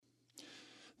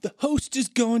The host is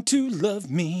going to love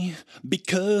me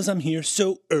because I'm here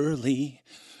so early.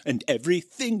 And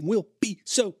everything will be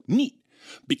so neat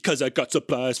because I got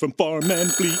supplies from Farm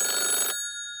and Fleet.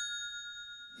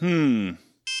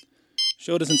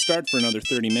 Show doesn't start for another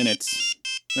 30 minutes.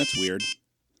 That's weird.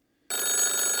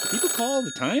 Do people call all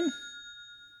the time?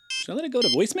 Should I let it go to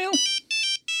voicemail?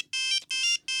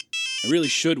 I really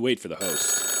should wait for the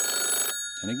host.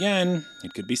 And again,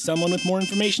 it could be someone with more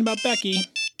information about Becky.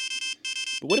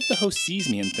 But what if the host sees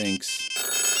me and thinks,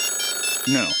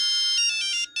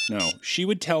 No, she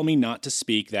would tell me not to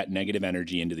speak that negative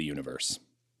energy into the universe.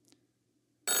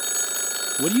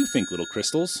 What do you think, little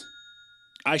crystals?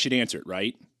 I should answer it,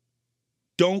 right?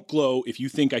 Don't glow if you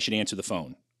think I should answer the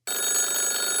phone.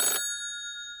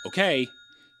 Okay,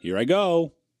 here I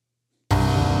go.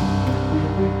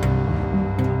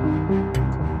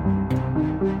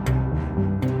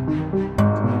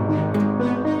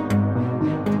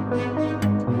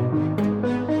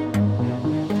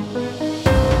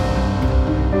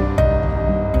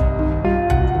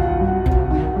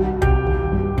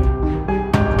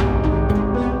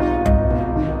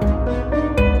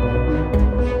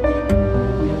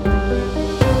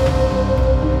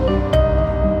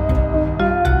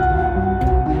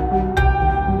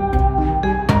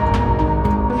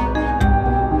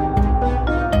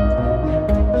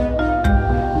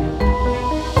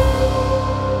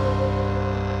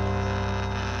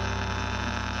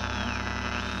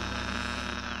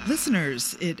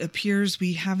 Listeners, it appears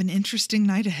we have an interesting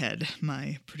night ahead.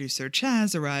 My producer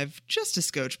Chaz arrived just a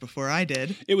scotch before I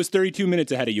did. It was 32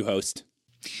 minutes ahead of you, host.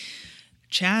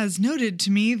 Chaz noted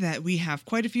to me that we have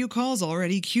quite a few calls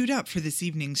already queued up for this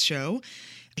evening's show.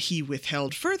 He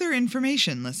withheld further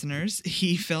information, listeners.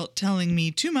 He felt telling me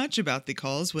too much about the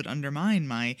calls would undermine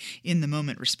my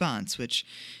in-the-moment response, which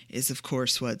is, of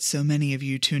course, what so many of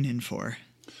you tune in for.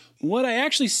 What I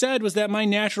actually said was that my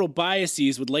natural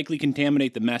biases would likely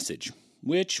contaminate the message,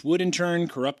 which would in turn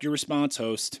corrupt your response,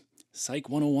 host. Psych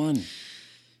 101.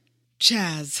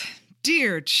 Chaz,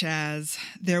 dear Chaz,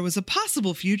 there was a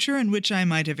possible future in which I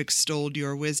might have extolled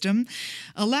your wisdom.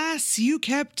 Alas, you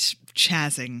kept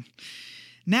chazzing.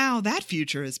 Now that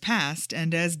future is past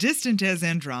and as distant as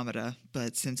Andromeda,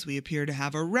 but since we appear to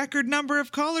have a record number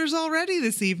of callers already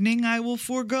this evening, I will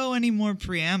forego any more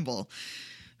preamble.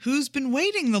 Who's been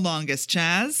waiting the longest,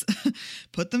 Chaz?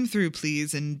 Put them through,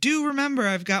 please, and do remember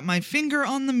I've got my finger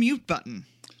on the mute button.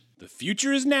 The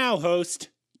future is now, host.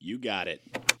 You got it.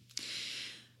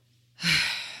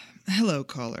 Hello,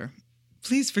 caller.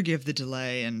 Please forgive the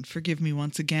delay, and forgive me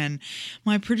once again.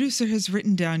 My producer has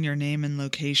written down your name and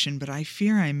location, but I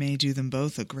fear I may do them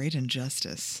both a great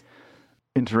injustice.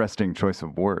 Interesting choice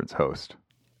of words, host.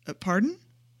 Pardon?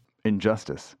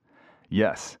 Injustice.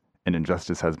 Yes, an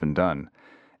injustice has been done.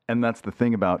 And that's the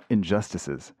thing about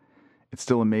injustices. It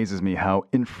still amazes me how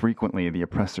infrequently the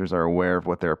oppressors are aware of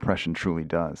what their oppression truly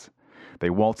does. They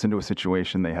waltz into a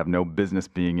situation they have no business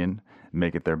being in,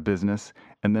 make it their business,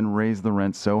 and then raise the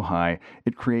rent so high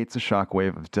it creates a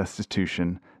shockwave of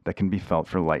destitution that can be felt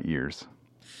for light years.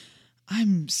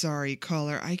 I'm sorry,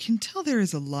 caller. I can tell there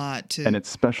is a lot to... And it's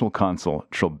Special Consul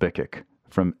Trelbikic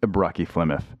from Ibraki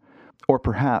Flemeth, or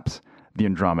perhaps the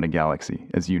Andromeda Galaxy,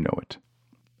 as you know it.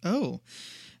 Oh,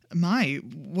 my,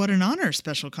 what an honor,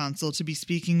 Special Consul, to be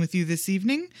speaking with you this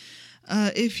evening.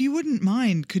 If you wouldn't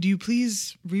mind, could you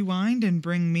please rewind and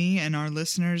bring me and our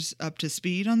listeners up to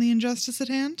speed on the injustice at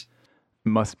hand?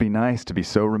 Must be nice to be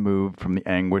so removed from the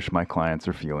anguish my clients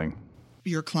are feeling.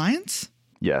 Your clients?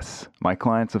 Yes, my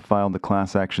clients have filed a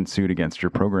class action suit against your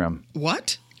program.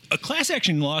 What? A class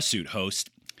action lawsuit, host.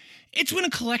 It's when a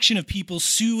collection of people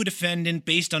sue a defendant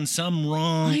based on some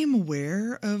wrong... I am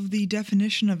aware of the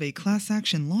definition of a class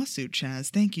action lawsuit, Chaz.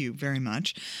 Thank you very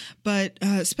much. But,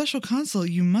 Special Consul,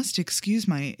 you must excuse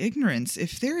my ignorance.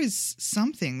 If there is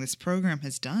something this program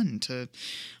has done to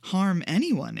harm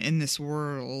anyone in this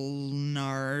world,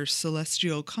 our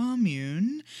celestial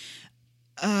commune,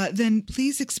 then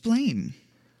please explain.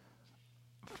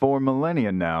 For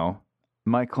millennia now,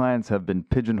 my clients have been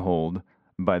pigeonholed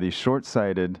by the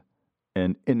short-sighted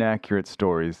and inaccurate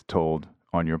stories told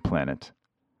on your planet.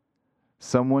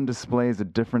 Someone displays a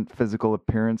different physical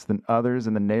appearance than others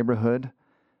in the neighborhood,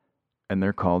 and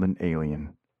they're called an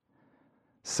alien.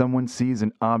 Someone sees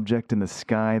an object in the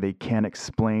sky they can't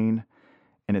explain,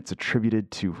 and it's attributed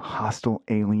to hostile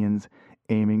aliens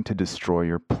aiming to destroy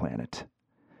your planet.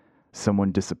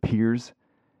 Someone disappears,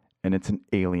 and it's an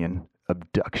alien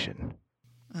abduction.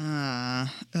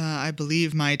 I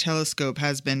believe my telescope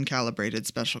has been calibrated,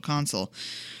 Special Consul.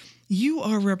 You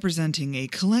are representing a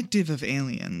collective of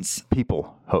aliens.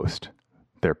 People, host.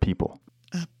 They're people.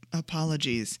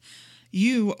 Apologies.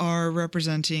 You are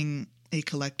representing a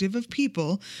collective of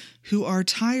people who are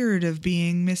tired of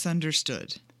being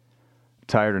misunderstood.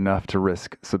 Tired enough to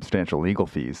risk substantial legal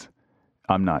fees.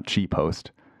 I'm not cheap,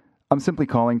 host. I'm simply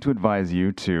calling to advise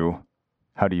you to,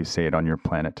 how do you say it on your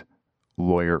planet,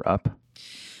 lawyer up?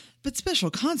 But Special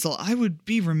Consul, I would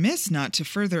be remiss not to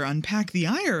further unpack the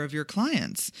ire of your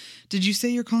clients. Did you say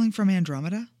you're calling from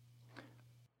Andromeda?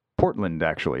 Portland,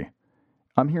 actually.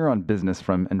 I'm here on business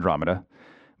from Andromeda.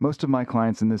 Most of my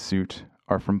clients in this suit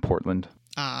are from Portland.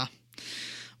 Ah,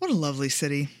 what a lovely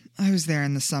city. I was there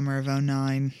in the summer of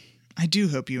 '09. I do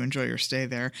hope you enjoy your stay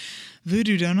there.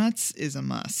 Voodoo Donuts is a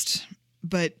must.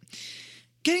 But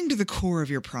getting to the core of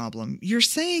your problem, you're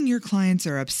saying your clients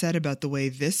are upset about the way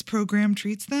this program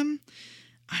treats them?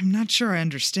 I'm not sure I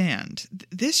understand.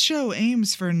 This show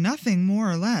aims for nothing more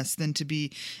or less than to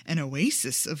be an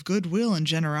oasis of goodwill and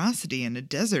generosity in a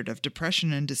desert of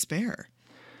depression and despair.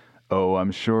 Oh,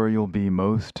 I'm sure you'll be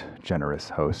most generous,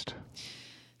 host.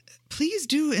 Please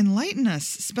do enlighten us,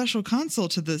 Special Consul,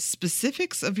 to the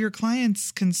specifics of your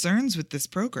clients' concerns with this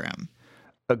program.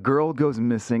 A girl goes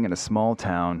missing in a small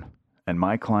town, and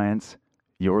my clients,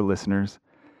 your listeners,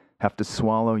 have to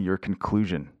swallow your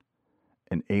conclusion.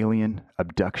 An alien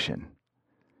abduction.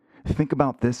 Think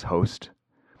about this, host.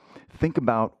 Think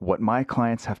about what my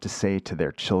clients have to say to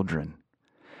their children.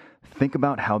 Think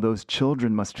about how those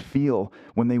children must feel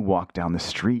when they walk down the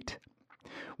street,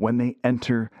 when they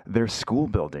enter their school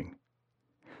building.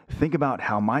 Think about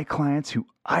how my clients who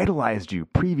idolized you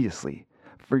previously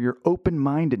for your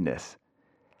open-mindedness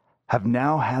have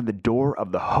now had the door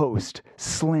of the host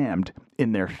slammed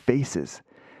in their faces,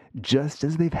 just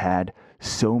as they've had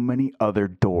so many other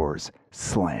doors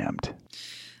slammed.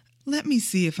 Let me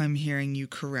see if I'm hearing you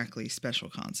correctly, Special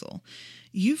Consul.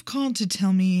 You've called to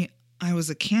tell me I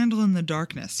was a candle in the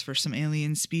darkness for some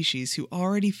alien species who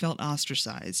already felt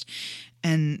ostracized,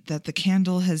 and that the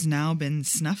candle has now been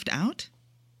snuffed out?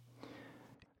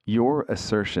 Your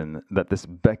assertion that this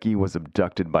Becky was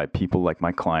abducted by people like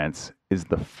my clients is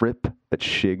the frip that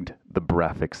shigged the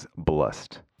Braffix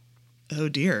blust. Oh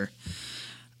dear.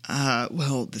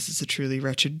 Well, this is a truly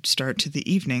wretched start to the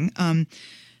evening.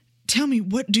 Tell me,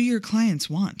 what do your clients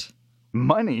want?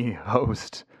 Money,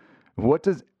 host. What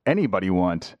does anybody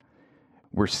want?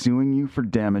 We're suing you for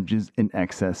damages in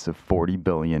excess of $40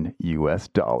 billion US.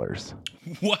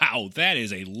 Wow, that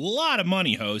is a lot of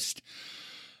money, host.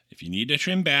 If you need to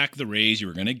trim back the raise you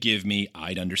were going to give me,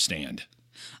 I'd understand.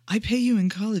 I pay you in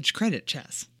college credit,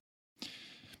 Chaz.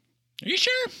 Are you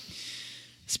sure?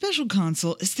 Special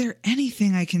Consul, is there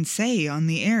anything I can say on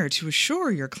the air to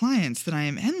assure your clients that I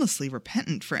am endlessly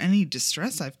repentant for any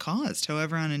distress I've caused,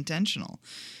 however unintentional?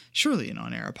 Surely an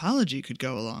on-air apology could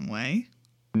go a long way.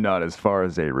 Not as far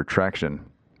as a retraction.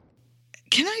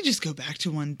 Can I just go back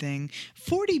to one thing?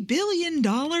 $40 billion?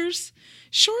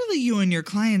 Surely you and your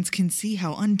clients can see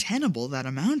how untenable that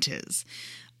amount is.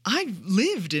 I've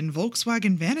lived in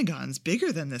Volkswagen Vanagons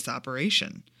bigger than this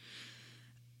operation.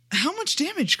 How much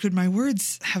damage could my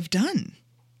words have done?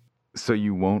 So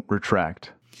you won't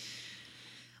retract?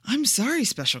 I'm sorry,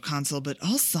 Special Consul, but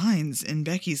all signs in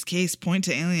Becky's case point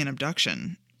to alien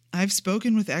abduction. I've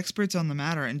spoken with experts on the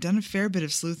matter and done a fair bit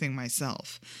of sleuthing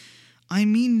myself. I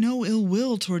mean no ill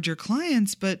will toward your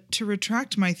clients, but to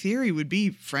retract my theory would be,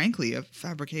 frankly, a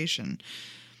fabrication.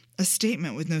 A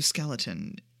statement with no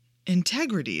skeleton.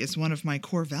 Integrity is one of my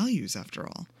core values, after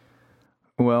all.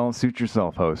 Well, suit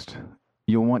yourself, host.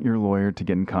 You'll want your lawyer to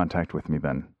get in contact with me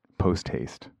then,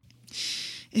 post-haste.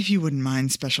 If you wouldn't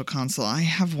mind, Special Consul, I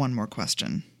have one more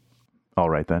question. All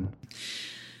right, then.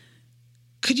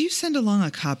 Could you send along a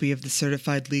copy of the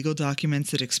certified legal documents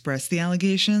that express the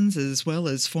allegations, as well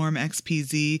as Form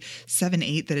XPZ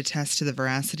 78 that attest to the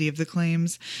veracity of the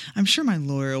claims? I'm sure my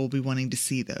lawyer will be wanting to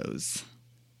see those.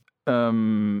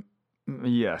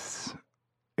 Yes.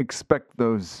 Expect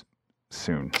those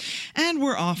soon. And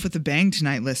we're off with a bang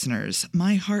tonight, listeners.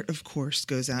 My heart, of course,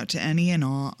 goes out to any and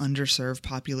all underserved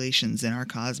populations in our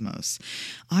cosmos.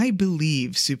 I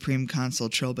believe, Supreme Consul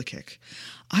Trilbakik,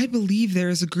 I believe there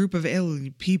is a group of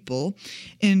alien people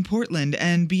in Portland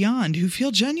and beyond who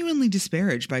feel genuinely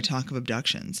disparaged by talk of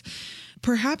abductions.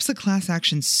 Perhaps a class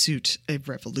action suit, a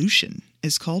revolution,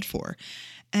 is called for.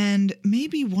 And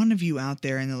maybe one of you out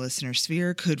there in the listener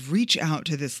sphere could reach out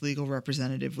to this legal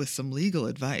representative with some legal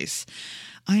advice.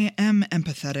 I am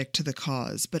empathetic to the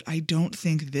cause, but I don't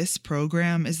think this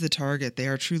program is the target they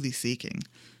are truly seeking.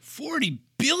 40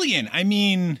 billion? I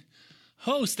mean,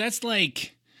 host, that's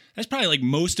probably like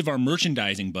most of our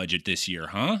merchandising budget this year,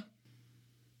 huh?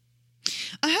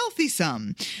 A healthy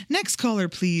sum. Next caller,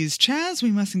 please. Chaz,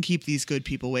 we mustn't keep these good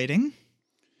people waiting.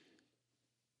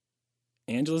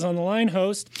 Angela's on the line,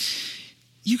 host.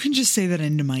 You can just say that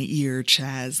into my ear,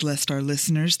 Chaz, lest our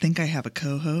listeners think I have a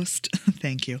co-host.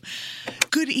 Thank you.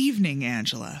 Good evening,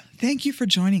 Angela. Thank you for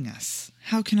joining us.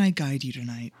 How can I guide you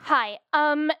tonight? Hi.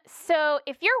 So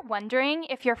if you're wondering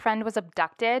if your friend was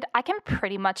abducted, I can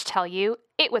pretty much tell you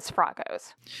it was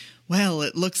Frogos. Well,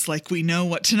 it looks like we know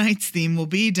what tonight's theme will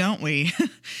be, don't we?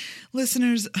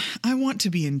 Listeners, I want to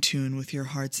be in tune with your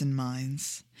hearts and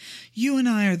minds. You and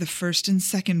I are the first and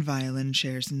second violin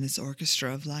chairs in this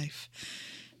orchestra of life.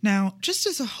 Now, just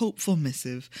as a hopeful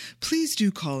missive, please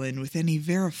do call in with any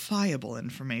verifiable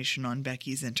information on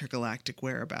Becky's intergalactic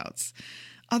whereabouts.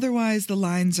 Otherwise, the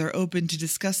lines are open to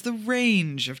discuss the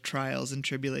range of trials and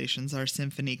tribulations our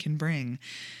symphony can bring.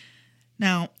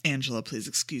 Now, Angela, please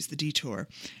excuse the detour.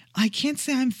 I can't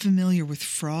say I'm familiar with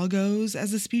Frogos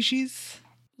as a species.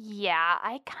 Yeah,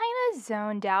 I kind of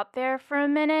zoned out there for a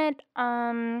minute.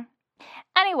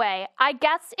 Anyway, I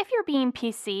guess if you're being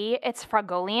PC, it's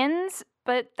Frogolians,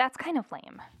 but that's kind of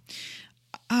lame.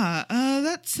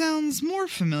 That sounds more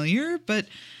familiar, but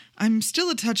I'm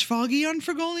still a touch foggy on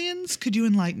Frogolians. Could you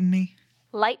enlighten me?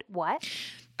 Light what?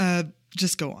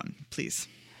 Just go on, please.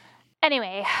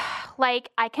 Anyway,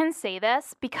 I can say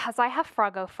this because I have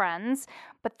Frogo friends,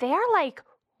 but they are,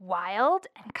 wild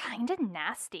and kind of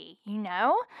nasty, you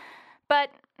know? But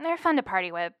they're fun to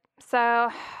party with, so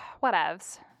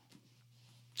whatevs.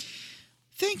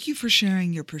 Thank you for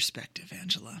sharing your perspective,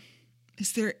 Angela.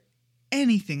 Is there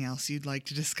anything else you'd like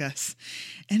to discuss?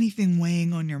 Anything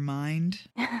weighing on your mind?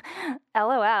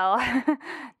 LOL.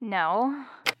 No.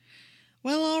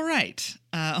 Well, all right.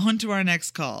 On to our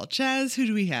next call. Chaz, who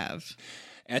do we have?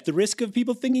 At the risk of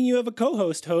people thinking you have a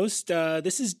co-host,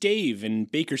 this is Dave in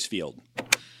Bakersfield.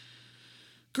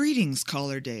 Greetings,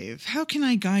 caller Dave. How can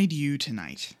I guide you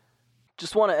tonight?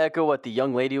 Just want to echo what the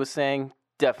young lady was saying.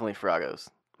 Definitely Frogos.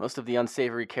 Most of the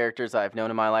unsavory characters I've known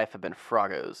in my life have been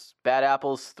Frogos. Bad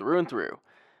apples through and through.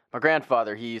 My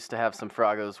grandfather, he used to have some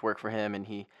Frogos work for him, and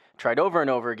he tried over and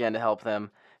over again to help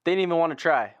them. They didn't even want to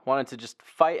try. Wanted to just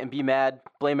fight and be mad,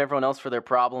 blame everyone else for their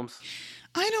problems.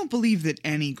 I don't believe that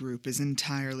any group is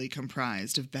entirely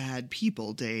comprised of bad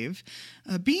people, Dave.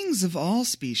 Beings of all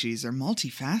species are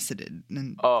multifaceted,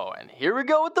 and... Oh, and here we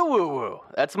go with the woo-woo.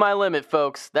 That's my limit,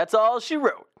 folks. That's all she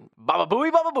wrote. Baba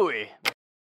booey, baba booey.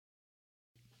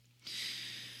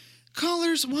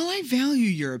 Callers, while I value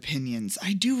your opinions,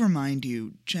 I do remind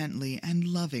you, gently and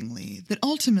lovingly, that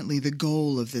ultimately the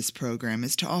goal of this program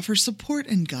is to offer support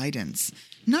and guidance,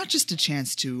 not just a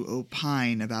chance to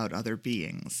opine about other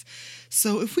beings.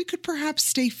 So if we could perhaps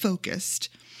stay focused...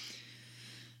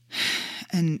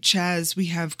 And Chaz, we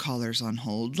have callers on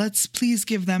hold. Let's please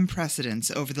give them precedence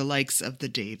over the likes of the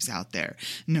Daves out there.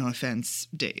 No offense,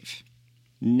 Dave.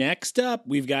 Next up,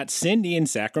 we've got Cindy in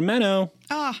Sacramento.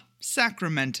 Ah,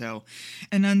 Sacramento,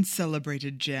 an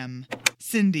uncelebrated gem.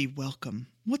 Cindy, welcome.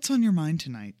 What's on your mind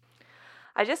tonight?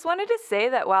 I just wanted to say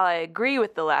that while I agree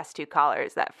with the last two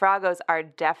callers that Frogos are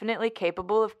definitely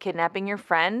capable of kidnapping your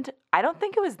friend, I don't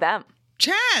think it was them.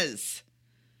 Chaz!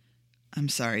 I'm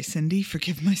sorry, Cindy.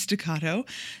 Forgive my staccato.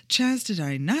 Chaz, did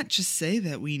I not just say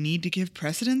that we need to give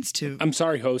precedence to... I'm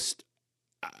sorry, host.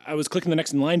 I was clicking the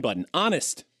next in line button.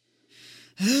 Honest.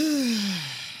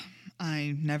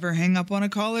 I never hang up on a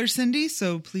caller, Cindy,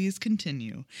 so please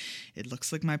continue. It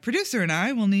looks like my producer and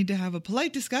I will need to have a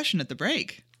polite discussion at the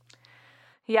break.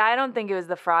 Yeah, I don't think it was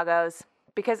the Frogos,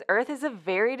 because Earth is a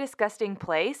very disgusting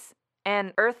place,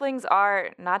 and Earthlings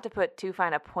are, not to put too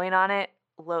fine a point on it,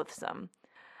 loathsome.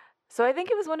 So I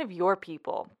think it was one of your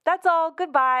people. That's all.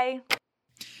 Goodbye.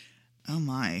 Oh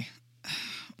my.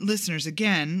 Listeners,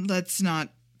 again, let's not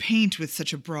paint with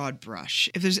such a broad brush.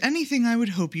 If there's anything I would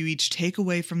hope you each take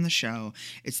away from the show,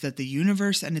 it's that the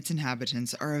universe and its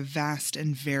inhabitants are a vast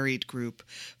and varied group,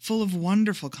 full of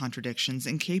wonderful contradictions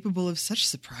and capable of such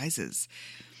surprises.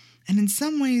 And in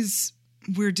some ways,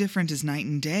 we're different as night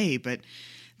and day, but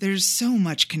there's so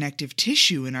much connective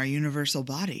tissue in our universal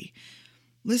body.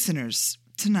 Listeners,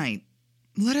 tonight,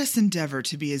 let us endeavor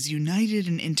to be as united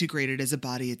and integrated as a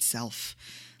body itself.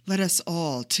 Let us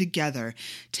all, together,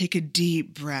 take a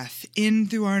deep breath in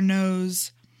through our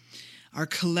nose, our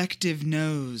collective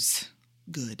nose.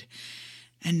 Good.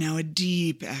 And now a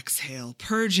deep exhale,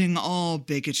 purging all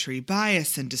bigotry,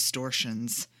 bias, and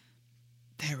distortions.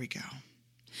 There we go.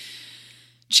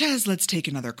 Chaz, let's take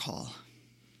another call.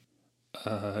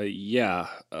 Yeah.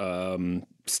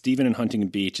 Stephen in Huntington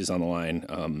Beach is on the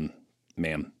line,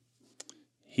 ma'am.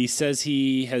 He says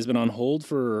he has been on hold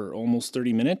for almost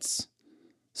 30 minutes.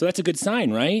 So that's a good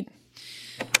sign, right?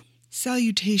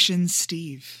 Salutations,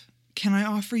 Steve. Can I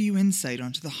offer you insight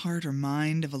onto the heart or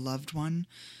mind of a loved one?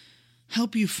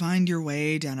 help you find your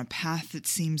way down a path that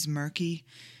seems murky.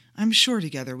 I'm sure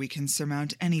together we can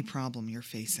surmount any problem you're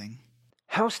facing.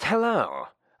 Host, hello.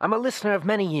 I'm a listener of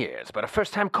many years, but a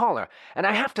first-time caller, and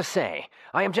I have to say,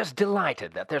 I am just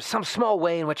delighted that there's some small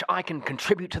way in which I can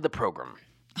contribute to the program.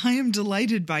 I am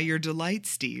delighted by your delight,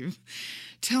 Steve.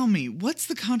 Tell me, what's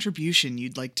the contribution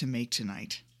you'd like to make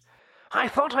tonight? I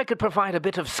thought I could provide a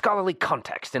bit of scholarly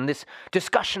context in this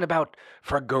discussion about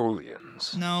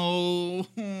Fragolians. No.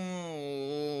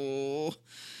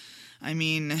 I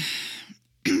mean,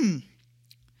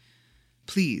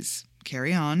 please,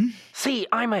 carry on. See,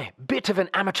 I'm a bit of an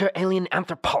amateur alien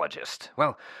anthropologist.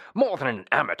 Well, more than an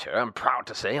amateur, I'm proud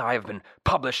to say I have been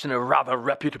published in a rather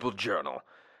reputable journal.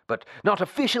 But not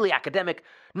officially academic,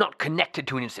 not connected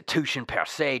to an institution per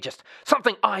se, just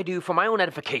something I do for my own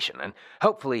edification, and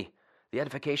hopefully the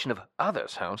edification of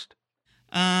others, Host.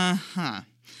 Uh-huh.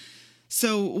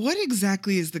 So what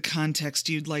exactly is the context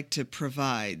you'd like to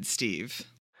provide, Steve?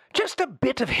 Just a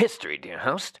bit of history, dear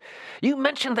Host. You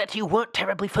mentioned that you weren't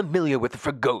terribly familiar with the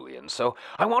Fragolians, so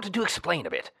I wanted to explain a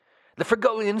bit. The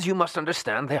Fragolians, you must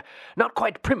understand, they're not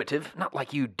quite primitive, not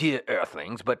like you dear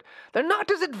Earthlings, but they're not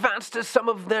as advanced as some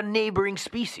of their neighboring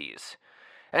species.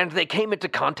 And they came into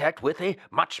contact with a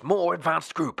much more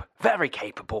advanced group, very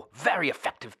capable, very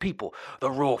effective people, the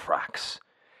Rorthrax.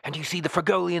 And you see, the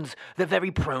Fragolians, they're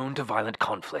very prone to violent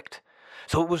conflict.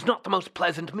 So it was not the most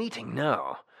pleasant meeting,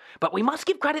 no. But we must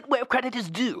give credit where credit is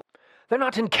due. They're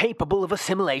not incapable of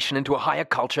assimilation into a higher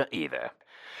culture either.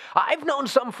 I've known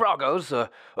some Fragos,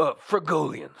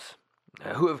 Fragolians,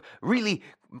 who have really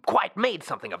quite made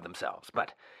something of themselves,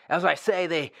 but as I say,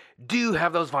 they do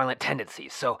have those violent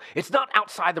tendencies, so it's not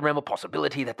outside the realm of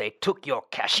possibility that they took your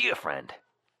cashier friend.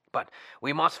 But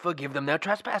we must forgive them their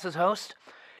trespasses, Host.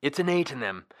 It's innate in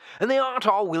them, and they aren't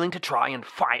all willing to try and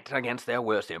fight against their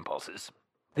worst impulses.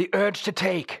 The urge to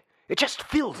take, it just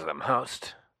fills them,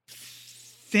 Host.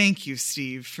 Thank you,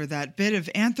 Steve, for that bit of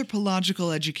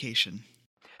anthropological education.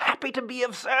 Happy to be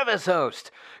of service, Host.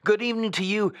 Good evening to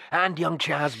you and young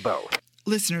Chaz both.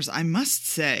 Listeners, I must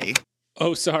say...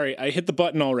 Oh, sorry, I hit the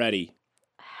button already.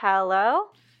 Hello?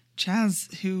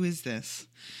 Chaz, who is this?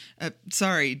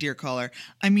 Sorry, dear caller.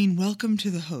 I mean, welcome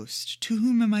to the host. To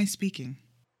whom am I speaking?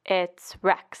 It's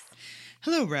Rex.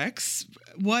 Hello, Rex.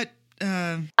 What,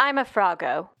 I'm a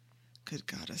Frago. Good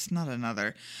goddess, not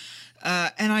another.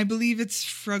 And I believe it's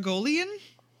Fragolian?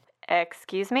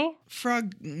 Excuse me?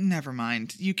 Never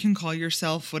mind. You can call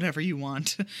yourself whatever you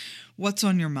want. What's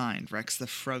on your mind, Rex the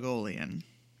Fragolian?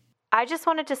 I just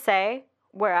wanted to say,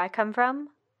 where I come from,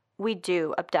 we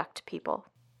do abduct people.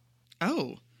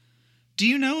 Oh. Do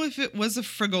you know if it was a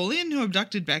Fragolian who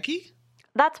abducted Becky?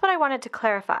 That's what I wanted to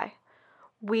clarify.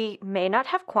 We may not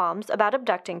have qualms about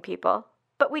abducting people,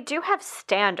 but we do have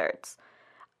standards.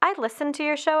 I listened to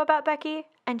your show about Becky,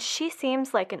 and she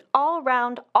seems like an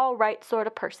all-round, all-right sort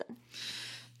of person.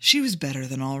 She was better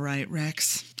than all right,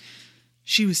 Rex.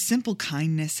 She was simple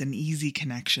kindness and easy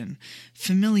connection,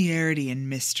 familiarity and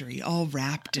mystery, all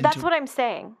wrapped into... That's what I'm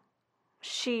saying.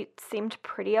 She seemed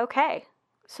pretty okay,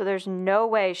 so there's no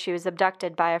way she was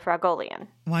abducted by a Fragolian.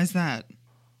 Why's that?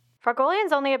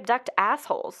 Fragolians only abduct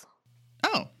assholes.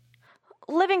 Oh.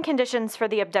 Living conditions for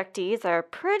the abductees are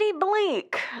pretty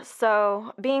bleak,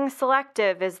 so being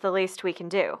selective is the least we can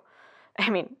do. I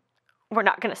mean, we're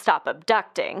not going to stop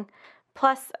abducting.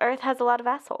 Plus, Earth has a lot of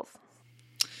assholes.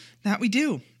 That we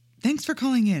do. Thanks for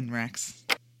calling in, Rex.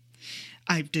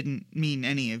 I didn't mean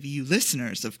any of you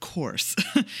listeners, of course.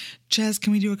 Chaz,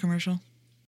 can we do a commercial?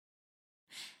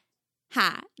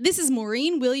 Hi, this is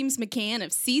Maureen Williams McCann of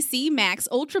CC Max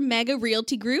Ultra Mega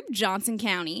Realty Group, Johnson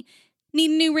County.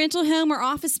 Need a new rental home or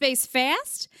office space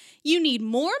fast? You need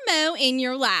more Mo in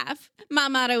your life. My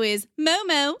motto is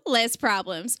Momo, less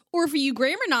problems. Or for you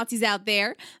grammar Nazis out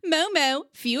there, Momo,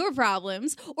 fewer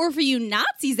problems. Or for you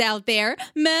Nazis out there,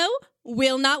 Mo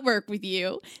will not work with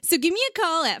you. So give me a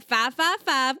call at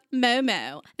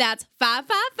 555-MOMO. That's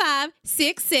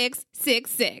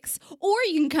 555-6666. Or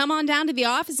you can come on down to the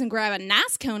office and grab a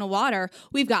nice cone of water.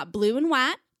 We've got blue and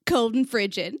white, cold and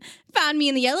frigid. Find me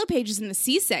in the yellow pages in the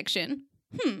C-section.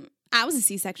 I was a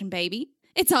C-section baby.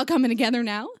 It's all coming together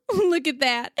now. Look at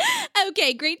that.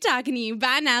 Okay, great talking to you.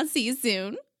 Bye now. See you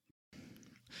soon.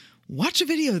 Watch a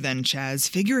video then, Chaz.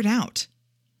 Figure it out.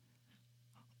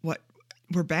 What?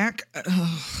 We're back?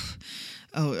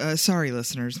 Sorry,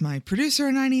 listeners. My producer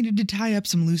and I needed to tie up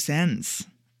some loose ends.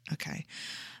 Okay.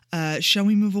 Shall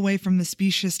we move away from the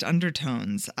specious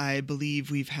undertones? I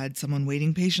believe we've had someone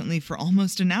waiting patiently for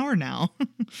almost an hour now.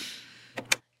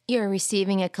 You're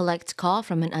receiving a collect call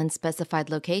from an unspecified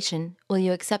location. Will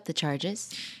you accept the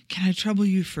charges? Can I trouble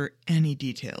you for any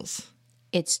details?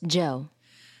 It's Joe.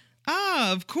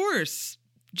 Ah, of course.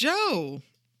 Joe.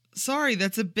 Sorry,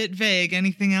 that's a bit vague.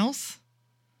 Anything else?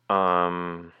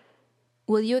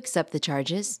 Will you accept the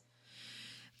charges?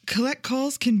 Collect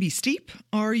calls can be steep.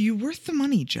 Are you worth the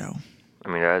money, Joe? I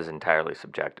mean, that is entirely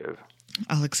subjective.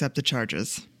 I'll accept the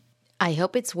charges. I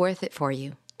hope it's worth it for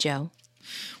you, Joe.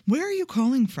 Where are you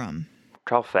calling from?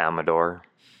 Tralfamadore.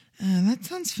 That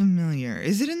sounds familiar.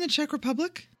 Is it in the Czech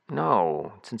Republic?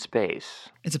 No, it's in space.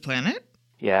 It's a planet?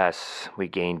 Yes, we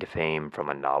gained fame from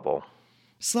a novel.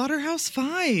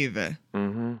 Slaughterhouse-Five.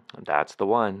 That's the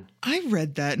one. I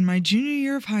read that in my junior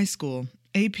year of high school.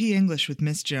 AP English with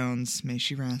Miss Jones. May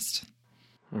she rest.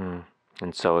 And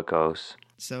so it goes.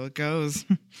 So it goes.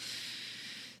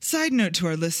 Side note to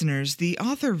our listeners, the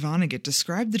author Vonnegut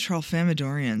described the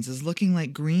Tralfamadorians as looking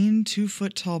like green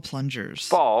 2-foot-tall plungers.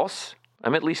 False.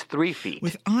 I'm at least 3 feet.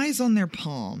 With eyes on their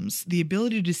palms, the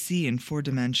ability to see in 4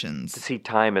 dimensions. To see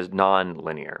time as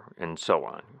non-linear, and so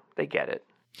on. They get it.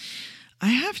 I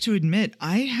have to admit,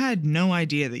 I had no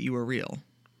idea that you were real.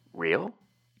 Real?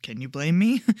 Can you blame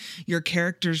me? Your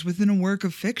character's within a work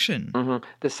of fiction.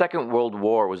 The Second World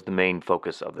War was the main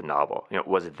focus of the novel.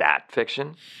 Was that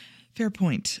fiction? Fair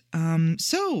point.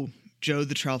 So, Joe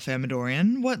the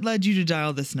Tralfamadorian, what led you to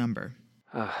dial this number?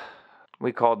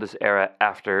 We called this era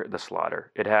After the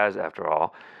Slaughter. It has, after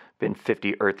all, been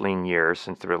 50 Earthling years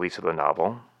since the release of the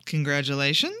novel.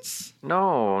 Congratulations?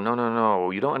 No.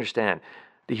 You don't understand.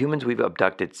 The humans we've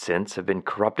abducted since have been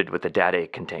corrupted with the data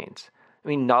it contains. I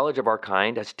mean, knowledge of our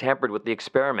kind has tampered with the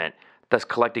experiment. Thus,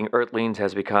 collecting Earthlings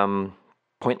has become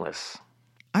pointless.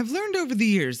 I've learned over the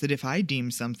years that if I deem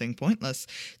something pointless,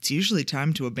 it's usually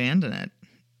time to abandon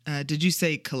it. Did you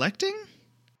say collecting?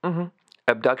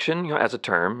 Abduction, as a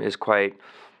term, is quite,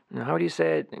 how do you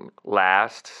say it,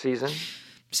 last season?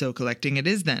 So collecting it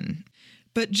is then.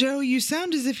 But Joe, you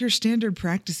sound as if your standard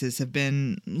practices have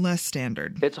been less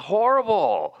standard. It's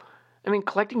horrible. I mean,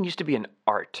 collecting used to be an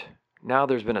art. Now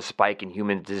there's been a spike in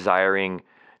humans desiring,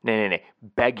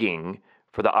 begging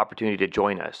for the opportunity to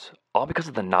join us. All because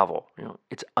of the novel.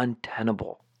 It's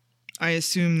untenable. I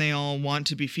assume they all want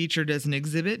to be featured as an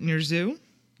exhibit in your zoo?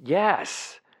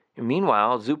 Yes. And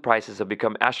meanwhile, zoo prices have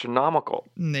become astronomical.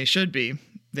 They should be.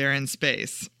 They're in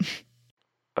space.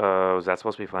 Is that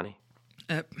supposed to be funny?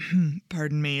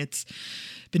 Pardon me. It's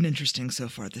been interesting so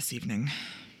far this evening.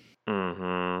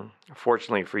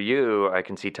 Fortunately for you, I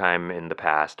can see time in the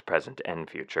past, present, and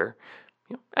future.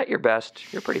 At your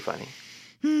best, you're pretty funny.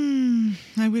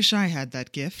 I wish I had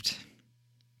that gift.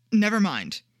 Never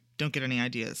mind. Don't get any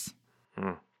ideas.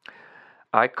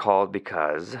 I called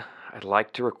because I'd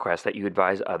like to request that you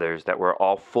advise others that we're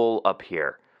all full up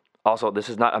here. Also, this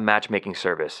is not a matchmaking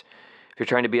service. If you're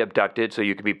trying to be abducted so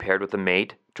you can be paired with a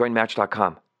mate, join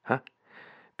Match.com.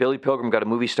 Billy Pilgrim got a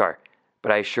movie star,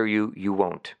 but I assure you, you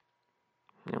won't.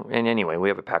 And anyway, we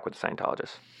have a pact with the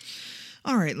Scientologists.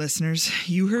 All right, listeners,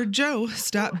 you heard Joe.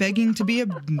 Stop begging to be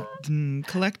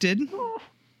collected.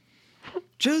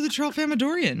 Joe the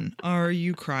Tralfamadorian, are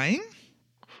you crying?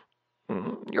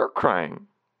 You're crying.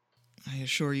 I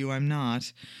assure you I'm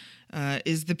not.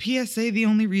 Is the PSA the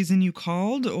only reason you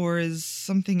called, or is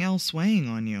something else weighing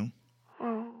on you?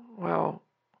 Well,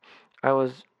 I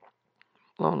was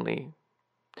lonely.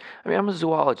 I mean, I'm a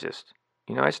zoologist.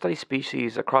 I study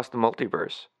species across the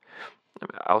multiverse.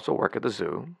 I also work at the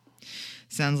zoo.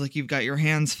 Sounds like you've got your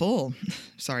hands full.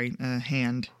 Sorry,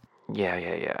 hand.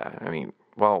 Yeah. I mean,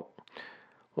 well,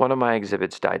 one of my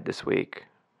exhibits died this week.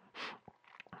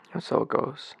 And so it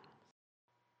goes.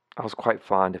 I was quite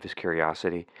fond of his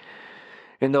curiosity.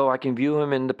 And though I can view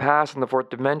him in the past and the fourth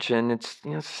dimension, it's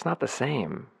just not the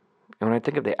same. And when I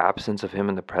think of the absence of him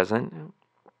in the present,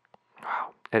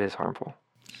 wow, it is harmful.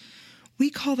 We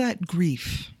call that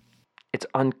grief. It's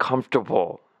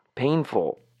uncomfortable,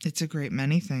 painful. It's a great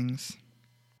many things.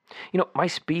 My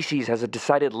species has a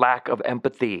decided lack of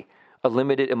empathy, a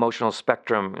limited emotional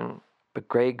spectrum, but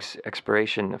Greg's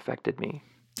expiration affected me.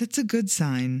 That's a good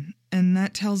sign, and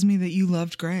that tells me that you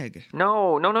loved Greg.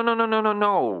 No.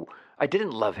 I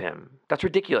didn't love him. That's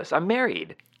ridiculous. I'm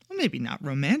married. Well, maybe not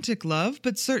romantic love,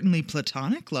 but certainly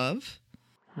platonic love.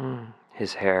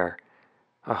 His hair.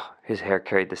 Oh, his hair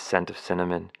carried the scent of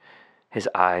cinnamon. His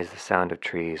eyes, the sound of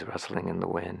trees rustling in the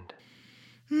wind.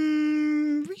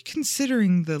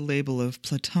 Reconsidering the label of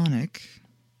platonic.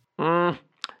 We're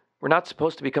not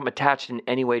supposed to become attached in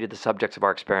any way to the subjects of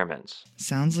our experiments.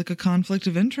 Sounds like a conflict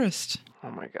of interest. Oh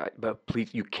my God, but please,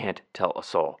 you can't tell a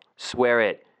soul. Swear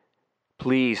it.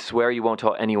 Please, swear you won't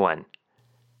tell anyone.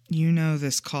 You know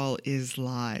this call is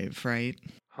live, right?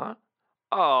 Huh?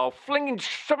 Oh, flinging,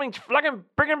 shoving, flagging,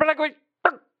 bringing back away.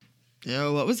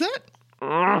 What was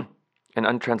that? An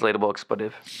untranslatable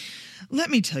expletive. Let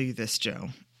me tell you this, Joe.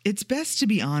 It's best to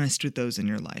be honest with those in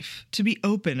your life, to be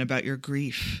open about your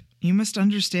grief. You must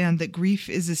understand that grief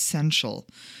is essential.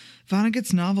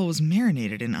 Vonnegut's novel was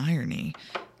marinated in irony.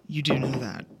 You do know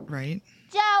that, right?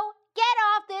 Joe, get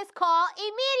off this call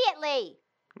immediately!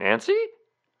 Nancy?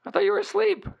 I thought you were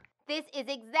asleep. This is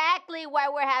exactly why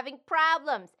we're having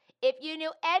problems. If you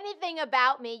knew anything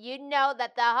about me, you'd know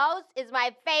that the host is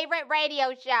my favorite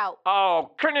radio show.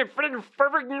 Oh, can you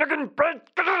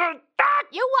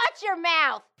You watch your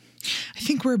mouth! I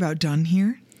think we're about done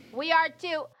here. We are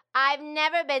too. I've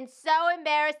never been so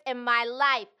embarrassed in my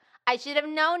life. I should have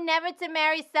known never to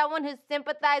marry someone who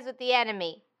sympathized with the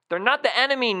enemy. They're not the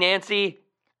enemy, Nancy.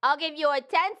 I'll give you a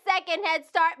 10-second head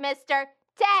start, mister.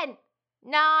 10,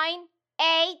 9,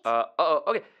 8.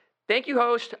 Okay. Thank you,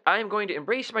 host. I am going to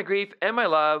embrace my grief and my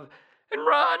love and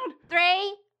run.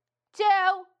 3, 2,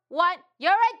 1.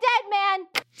 You're a dead man.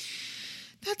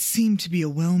 That seemed to be a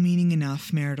well-meaning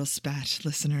enough marital spat,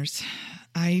 listeners.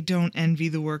 I don't envy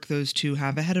the work those two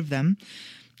have ahead of them.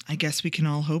 I guess we can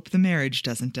all hope the marriage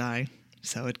doesn't die.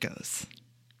 So it goes.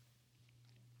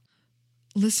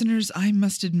 Listeners, I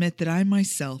must admit that I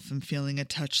myself am feeling a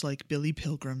touch like Billy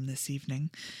Pilgrim this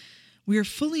evening. We are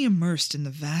fully immersed in the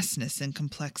vastness and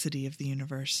complexity of the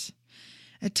universe.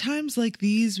 At times like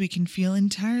these, we can feel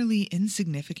entirely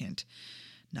insignificant,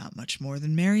 not much more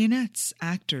than marionettes,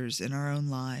 actors in our own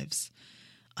lives.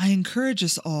 I encourage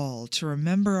us all to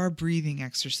remember our breathing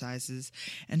exercises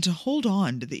and to hold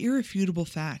on to the irrefutable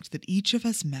fact that each of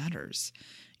us matters.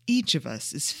 Each of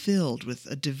us is filled with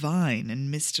a divine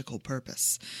and mystical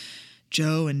purpose.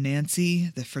 Joe and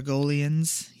Nancy, the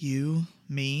Fragolians, you,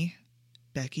 me,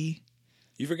 Becky.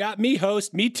 You forgot me,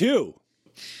 host. Me too.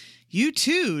 You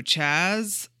too,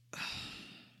 Chaz.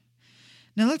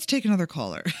 Now let's take another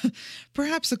caller.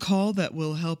 Perhaps a call that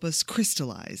will help us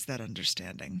crystallize that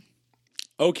understanding.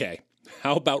 Okay.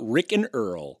 How about Rick and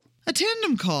Earl? A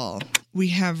tandem call. We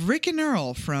have Rick and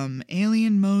Earl from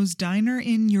Alien Moe's Diner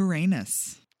in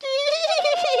Uranus.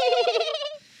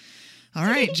 All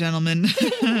right, gentlemen.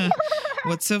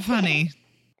 What's so funny?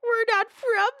 We're not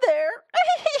from there.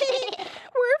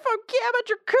 We're from Gamma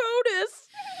Draconis.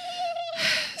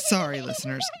 Sorry,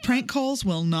 listeners. Prank calls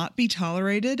will not be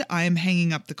tolerated. I am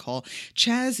hanging up the call.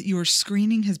 Chaz, your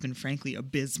screening has been frankly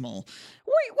abysmal.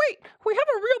 Wait. We have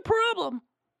a real problem.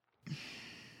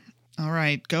 All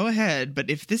right, go ahead. But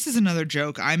if this is another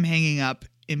joke, I'm hanging up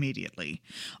immediately.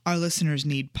 Our listeners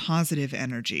need positive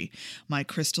energy. My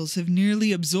crystals have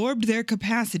nearly absorbed their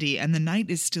capacity, and the night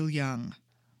is still young.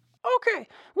 Okay,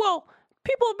 well,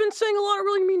 people have been saying a lot of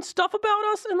really mean stuff about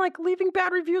us and, leaving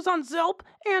bad reviews on Zelp,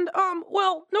 and,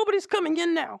 nobody's coming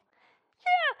in now.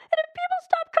 Yeah, and if people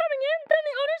stop coming in, then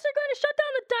the owners are going to shut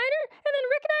down the diner, and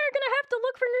then Rick and I are going to have to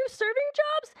look for new serving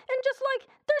jobs, and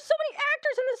there's so many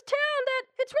actors in this town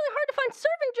that it's really hard to find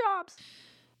serving jobs.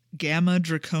 Gamma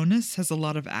Draconis has a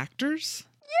lot of actors?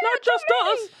 Yeah, not just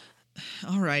us.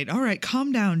 All right.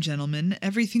 Calm down, gentlemen.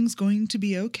 Everything's going to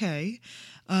be okay.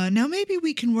 Now maybe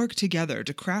we can work together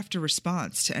to craft a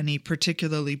response to any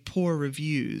particularly poor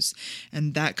reviews,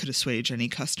 and that could assuage any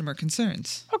customer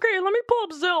concerns. Okay, let me pull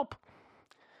up Zelp.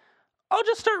 I'll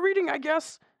just start reading, I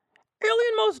guess.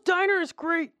 Alien Moe's Diner is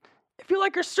great. If you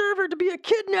like your server to be a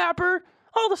kidnapper,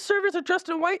 all the servers are dressed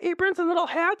in white aprons and little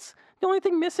hats. The only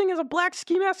thing missing is a black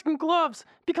ski mask and gloves,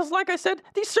 because like I said,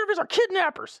 these servers are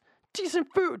kidnappers. Decent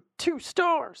food, 2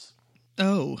 stars.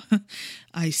 Oh,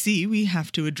 I see. We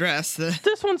have to address the...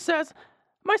 This one says,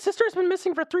 my sister has been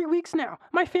missing for 3 weeks now.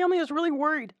 My family is really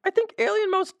worried. I think Alien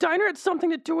Moe's Diner had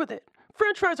something to do with it.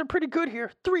 French fries are pretty good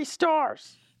here, 3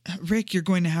 stars. Rick, you're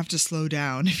going to have to slow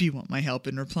down if you want my help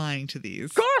in replying to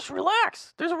these. Gosh,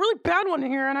 relax. There's a really bad one in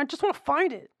here, and I just want to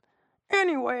find it.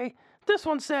 Anyway, this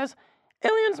one says,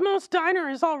 Alien's Moe's Diner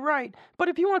is all right, but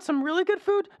if you want some really good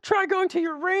food, try going to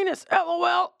Uranus,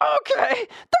 LOL. Okay,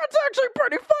 that's actually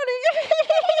pretty funny.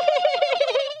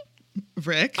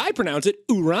 Rick? I pronounce it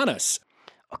Uranus.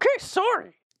 Okay,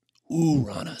 sorry.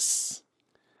 Uranus.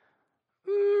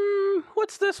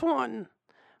 What's this one?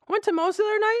 Went to Moe's the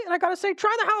other night, and I gotta say,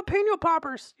 try the jalapeno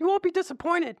poppers. You won't be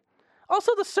disappointed.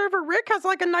 Also, the server Rick has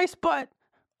a nice butt.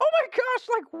 Oh my gosh,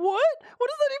 what? What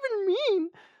does that even mean?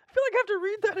 I feel like I have to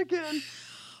read that again.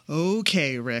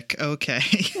 Okay, Rick, okay.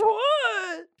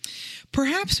 What?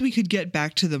 Perhaps we could get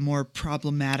back to the more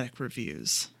problematic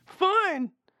reviews.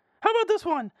 Fine. How about this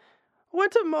one?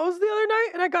 Went to Moe's the other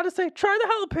night, and I gotta say, try the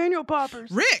jalapeno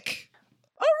poppers. Rick!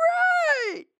 All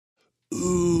right!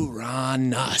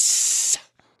 Uranus.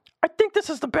 I think this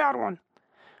is the bad one.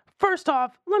 First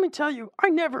off, let me tell you, I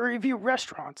never review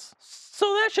restaurants. So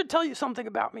that should tell you something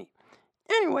about me.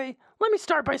 Anyway, let me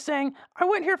start by saying I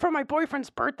went here for my boyfriend's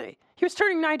birthday. He was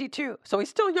turning 92, so he's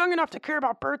still young enough to care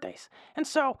about birthdays. And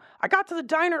so I got to the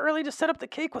diner early to set up the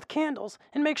cake with candles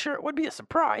and make sure it would be a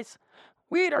surprise.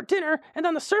 We ate our dinner, and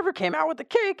then the server came out with the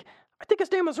cake. I think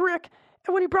his name was Rick.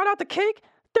 And when he brought out the cake,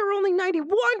 there were only 91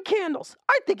 candles.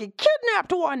 I think he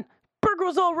kidnapped one. Burger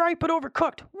was all right, but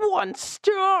overcooked. 1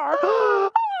 star. Oh,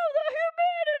 the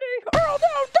humidity. Oh,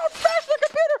 no, don't smash the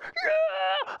computer.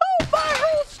 Yeah. Oh, my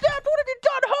Earl snapped. What have you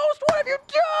done, host? What have you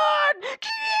done?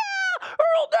 Yeah.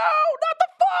 Earl, no, not the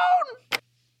phone.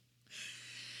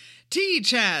 Tea,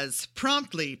 Chaz,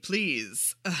 promptly,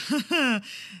 please.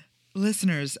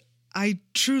 Listeners, I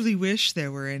truly wish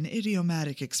there were an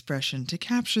idiomatic expression to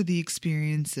capture the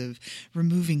experience of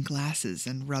removing glasses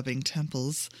and rubbing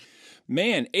temples.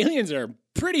 Man, aliens are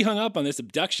pretty hung up on this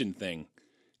abduction thing.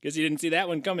 Guess you didn't see that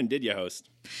one coming, did you, host?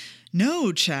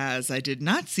 No, Chaz, I did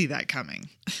not see that coming.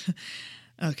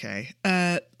 Okay,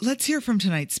 let's hear from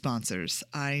tonight's sponsors.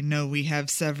 I know we have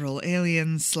several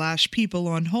aliens/people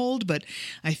on hold, but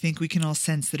I think we can all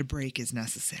sense that a break is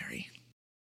necessary.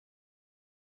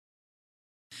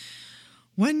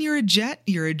 When you're a jet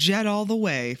all the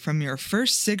way, from your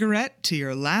first cigarette to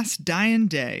your last dying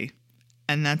day.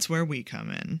 And that's where we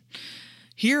come in.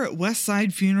 Here at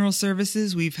Westside Funeral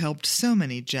Services, we've helped so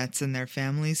many jets and their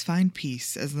families find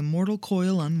peace as the mortal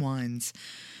coil unwinds.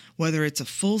 Whether it's a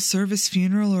full-service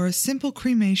funeral or a simple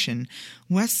cremation,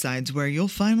 Westside's where you'll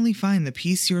finally find the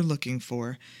peace you're looking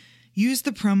for. Use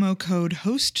the promo code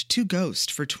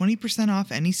HOST2GHOST for 20%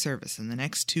 off any service in the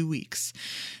next 2 weeks.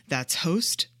 That's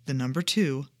HOST, the number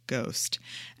 2, GHOST.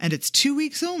 And it's 2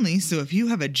 weeks only, so if you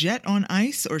have a jet on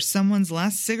ice or someone's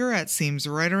last cigarette seems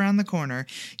right around the corner,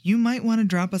 you might want to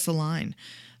drop us a line.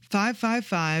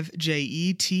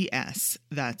 555-JETS.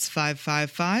 That's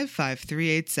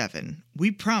 555-5387.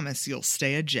 We promise you'll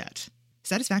stay a jet.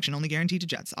 Satisfaction only guaranteed to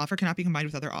jets. Offer cannot be combined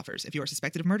with other offers. If you are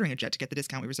suspected of murdering a jet to get the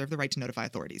discount, we reserve the right to notify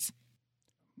authorities.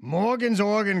 Morgan's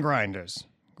Organ Grinders.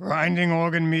 Grinding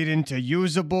organ meat into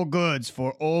usable goods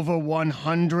for over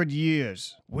 100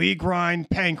 years. We grind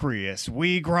pancreas.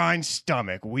 We grind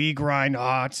stomach. We grind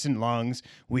hearts and lungs.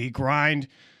 We grind...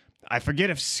 I forget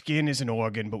if skin is an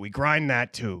organ, but we grind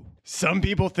that too. Some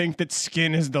people think that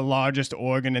skin is the largest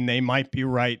organ, and they might be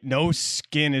right. No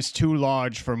skin is too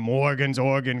large for Morgan's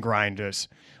Organ Grinders.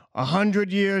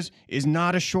 100 years is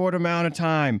not a short amount of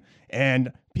time,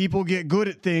 and people get good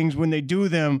at things when they do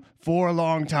them for a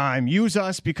long time. Use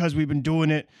us because we've been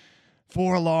doing it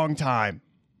for a long time.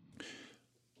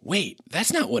 Wait,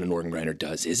 that's not what an organ grinder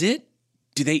does, is it?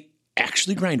 Do they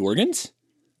actually grind organs?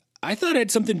 I thought it had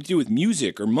something to do with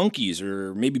music or monkeys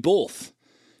or maybe both.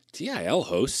 TIL,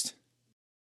 host.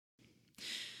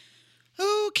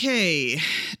 Okay,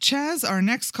 Chaz, our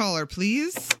next caller,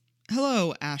 please.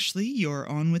 Hello, Ashley. You're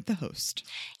on with the host.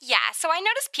 Yeah, so I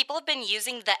noticed people have been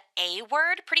using the A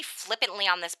word pretty flippantly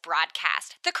on this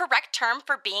broadcast. The correct term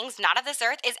for beings not of this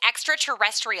earth is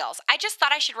extraterrestrials. I just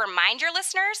thought I should remind your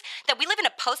listeners that we live in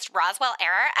a post-Roswell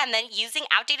era, and that using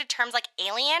outdated terms like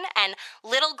alien and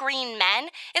little green men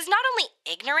is not only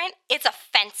ignorant, it's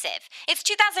offensive. It's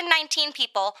 2019,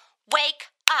 people. Wake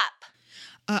up.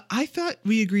 I thought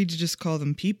we agreed to just call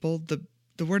them people.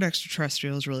 The word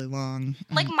extraterrestrial is really long.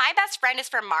 Like, my best friend is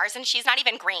from Mars and she's not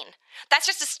even green. That's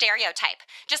just a stereotype.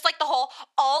 Just like the whole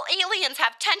all aliens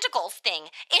have tentacles thing.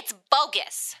 It's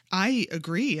bogus. I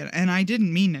agree, and I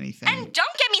didn't mean anything. And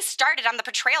don't get me started on the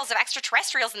portrayals of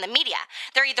extraterrestrials in the media.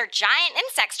 They're either giant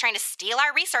insects trying to steal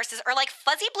our resources or like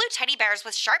fuzzy blue teddy bears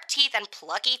with sharp teeth and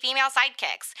plucky female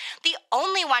sidekicks. The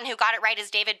only one who got it right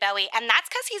is David Bowie, and that's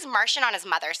because he's Martian on his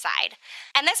mother's side.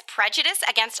 And this prejudice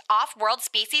against off-world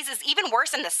species is even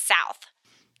worse in the South.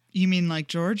 You mean like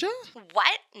Georgia?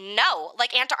 What? No,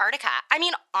 like Antarctica. I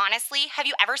mean, honestly, have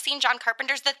you ever seen John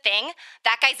Carpenter's The Thing?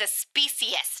 That guy's a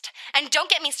speciesist. And don't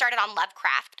get me started on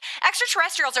Lovecraft.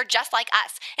 Extraterrestrials are just like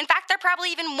us. In fact, they're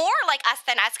probably even more like us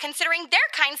than us, considering their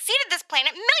kind seeded this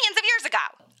planet millions of years ago.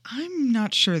 I'm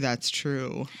not sure that's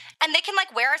true. And they can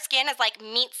like wear our skin as like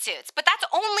meat suits, but that's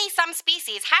only some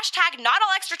species. Hashtag not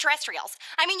all extraterrestrials.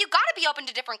 I mean, you gotta be open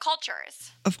to different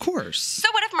cultures. Of course.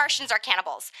 So what if Martians are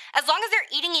cannibals? As long as they're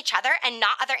eating each other and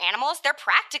not other animals, they're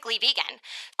practically vegan.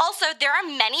 Also, there are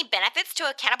many benefits to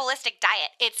a cannibalistic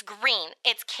diet. It's green,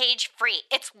 it's cage-free,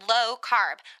 it's low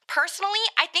carb. Personally,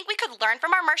 I think we could learn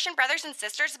from our Martian brothers and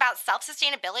sisters about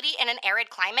self-sustainability in an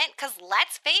arid climate, because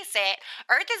let's face it,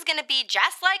 Earth is gonna be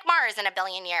just like Mars in a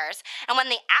billion years. And when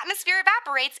the atmosphere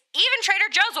evaporates, even Trader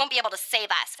Joe's won't be able to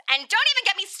save us. And don't even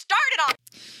get me started on...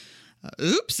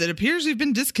 Oops, it appears we've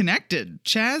been disconnected.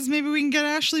 Chaz, maybe we can get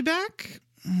Ashley back?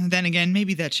 Then again,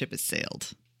 maybe that ship has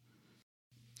sailed.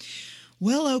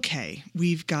 Well, okay.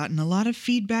 We've gotten a lot of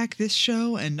feedback this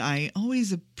show, and I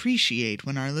always appreciate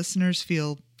when our listeners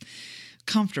feel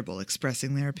comfortable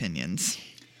expressing their opinions.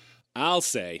 I'll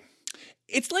say,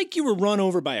 it's like you were run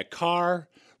over by a car,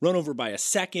 run over by a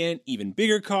second, even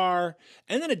bigger car,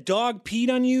 and then a dog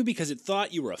peed on you because it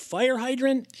thought you were a fire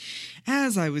hydrant.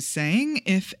 As I was saying,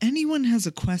 if anyone has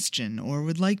a question or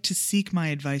would like to seek my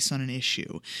advice on an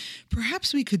issue,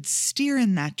 perhaps we could steer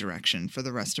in that direction for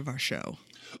the rest of our show.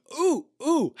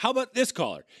 Ooh, how about this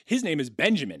caller? His name is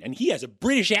Benjamin, and he has a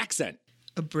British accent.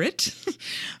 A Brit?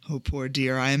 Oh, poor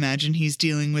dear, I imagine he's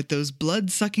dealing with those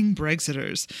blood-sucking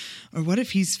Brexiters. Or what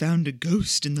if he's found a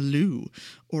ghost in the loo?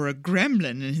 Or a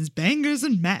gremlin in his bangers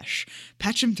and mash?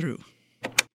 Patch him through.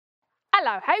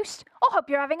 Hello, host. I hope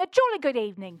you're having a jolly good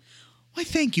evening. Why,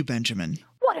 thank you, Benjamin.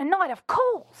 What a night of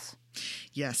calls.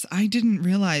 Yes, I didn't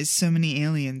realize so many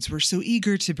aliens were so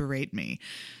eager to berate me.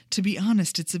 To be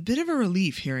honest, it's a bit of a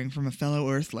relief hearing from a fellow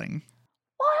Earthling.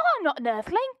 Why, I'm not an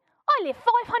Earthling. I live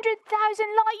 500,000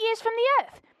 light years from the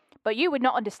Earth. But you would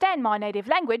not understand my native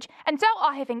language until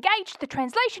I have engaged the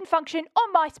translation function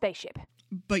on my spaceship.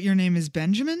 But your name is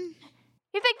Benjamin?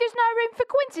 You think there's no room for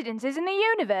coincidences in the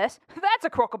universe? That's a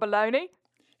crock of baloney.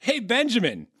 Hey,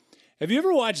 Benjamin, have you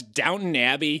ever watched Downton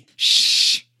Abbey?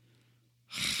 Shh!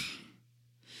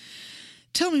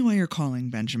 Tell me why you're calling,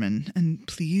 Benjamin, and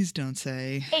please don't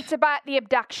say... It's about the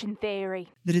abduction theory.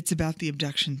 That it's about the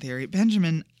abduction theory.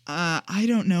 Benjamin, I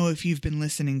don't know if you've been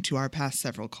listening to our past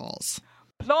several calls.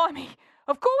 Blimey,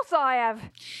 of course I have.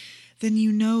 Then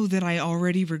you know that I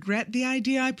already regret the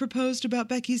idea I proposed about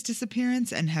Becky's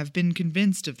disappearance and have been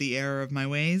convinced of the error of my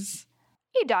ways.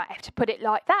 You don't have to put it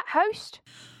like that, host.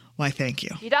 Why, thank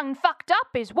you. You done fucked up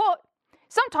is what?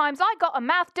 Sometimes I got a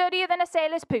mouth dirtier than a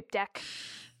sailor's poop deck.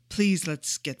 Please,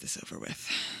 let's get this over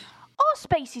with. Our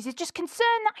species is just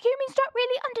concerned that humans don't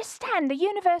really understand the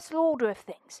universal order of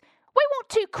things. We want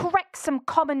to correct some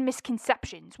common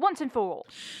misconceptions once and for all.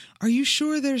 Are you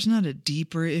sure there's not a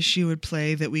deeper issue at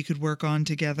play that we could work on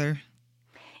together?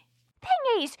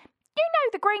 Thing is, you know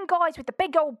the green guys with the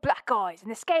big old black eyes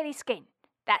and the scaly skin?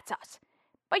 That's us.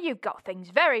 But you've got things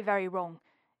very, very wrong.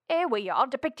 Here we are,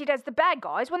 depicted as the bad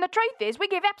guys, when the truth is we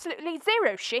give absolutely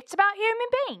zero shits about human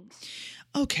beings.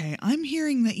 Okay, I'm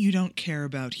hearing that you don't care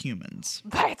about humans.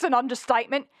 That's an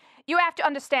understatement. You have to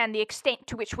understand the extent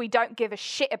to which we don't give a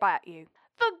shit about you.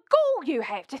 The gall you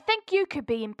have to think you could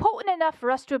be important enough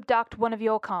for us to abduct one of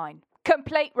your kind.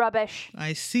 Complete rubbish.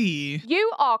 I see.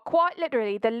 You are quite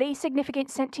literally the least significant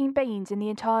sentient beings in the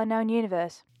entire known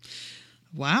universe.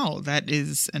 Wow, that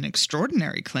is an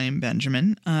extraordinary claim,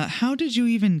 Benjamin. How did you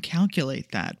even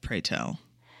calculate that, pray tell?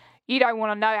 You don't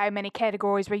want to know how many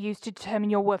categories were used to determine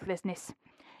your worthlessness.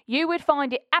 You would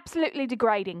find it absolutely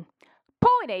degrading.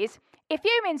 Point is, if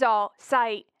humans are,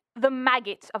 say, the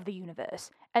maggots of the universe,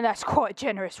 and that's quite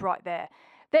generous right there,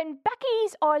 then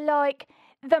Becky's are like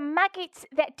the maggots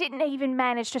that didn't even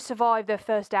manage to survive their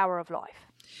first hour of life.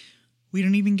 We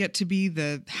don't even get to be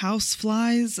the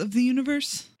houseflies of the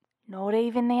universe? Not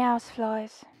even the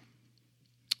houseflies.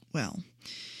 Well,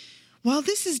 while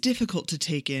this is difficult to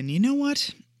take in, you know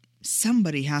what?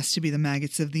 Somebody has to be the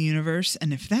maggots of the universe,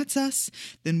 and if that's us,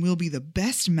 then we'll be the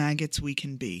best maggots we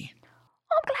can be.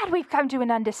 I'm glad we've come to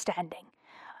an understanding.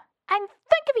 And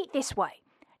think of it this way.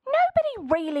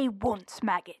 Nobody really wants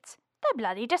maggots. They're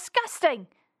bloody disgusting.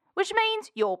 Which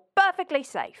means you're perfectly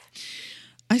safe.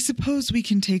 I suppose we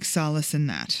can take solace in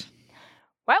that.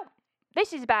 Well,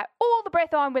 this is about all the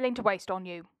breath I'm willing to waste on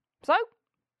you. So,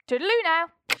 toodaloo now.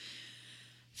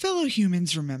 Fellow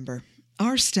humans, remember,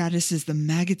 our status as the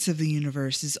maggots of the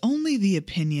universe is only the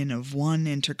opinion of one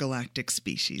intergalactic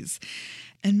species.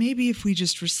 And maybe if we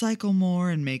just recycle more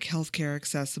and make healthcare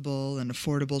accessible and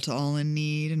affordable to all in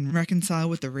need and reconcile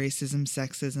with the racism,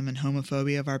 sexism, and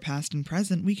homophobia of our past and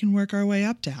present, we can work our way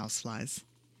up to houseflies.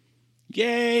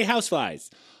 Yay, houseflies!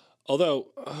 Although,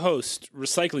 host,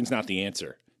 recycling's not the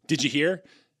answer. Did you hear?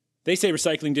 They say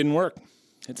recycling didn't work.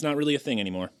 It's not really a thing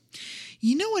anymore.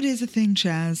 You know what is a thing,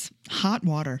 Chaz? Hot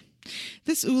water.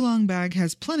 This oolong bag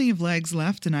has plenty of legs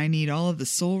left, and I need all of the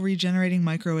soul-regenerating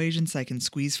microagents I can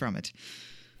squeeze from it.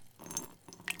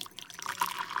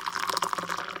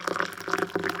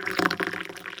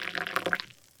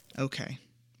 Okay.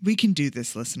 We can do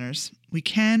this, listeners. We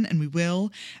can and we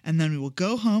will, and then we will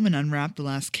go home and unwrap the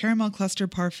last caramel cluster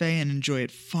parfait and enjoy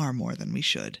it far more than we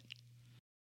should.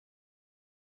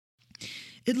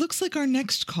 It looks like our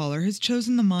next caller has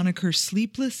chosen the moniker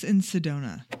Sleepless in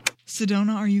Sedona.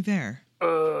 Sedona, are you there?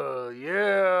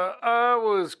 Yeah, I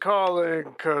was calling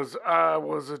because I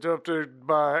was adopted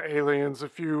by aliens a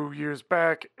few years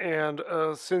back, and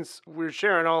since we're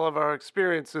sharing all of our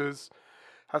experiences,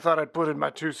 I thought I'd put in my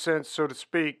 2 cents, so to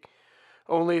speak.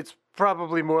 Only it's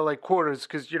probably more like quarters,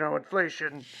 'cause,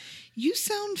 inflation. You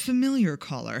sound familiar,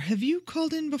 caller. Have you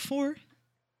called in before?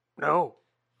 No.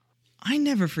 I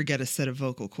never forget a set of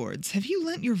vocal cords. Have you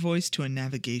lent your voice to a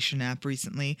navigation app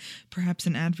recently? Perhaps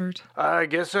an advert? I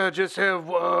guess I just have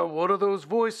one of those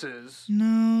voices.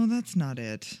 No, that's not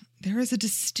it. There is a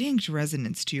distinct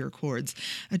resonance to your chords.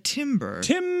 A timbre.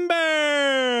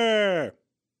 Timber!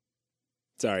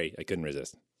 Sorry, I couldn't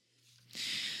resist.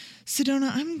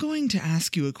 Sedona, I'm going to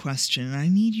ask you a question, and I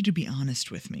need you to be honest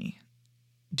with me.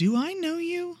 Do I know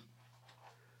you?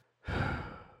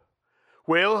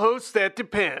 Well, host, that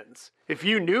depends. If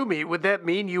you knew me, would that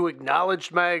mean you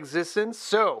acknowledged my existence?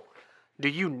 So, do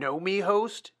you know me,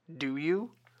 host? Do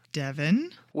you?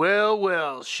 Devin?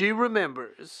 Well, she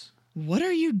remembers. What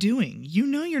are you doing? You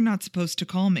know you're not supposed to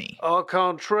call me. Au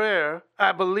contraire,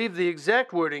 I believe the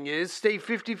exact wording is stay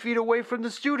 50 feet away from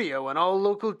the studio and all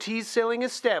local tea-selling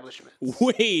establishments.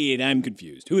 Wait, I'm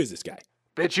confused. Who is this guy?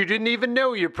 Bet you didn't even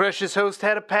know your precious host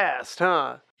had a past,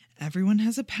 huh? Everyone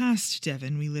has a past,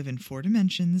 Devin. We live in 4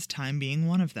 dimensions, time being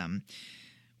one of them.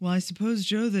 Well, I suppose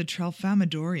Joe the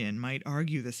Tralfamadorian might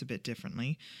argue this a bit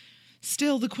differently.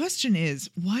 Still, the question is,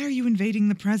 why are you invading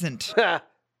the present? Ha!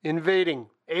 Invading.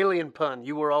 Alien pun.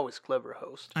 You were always clever,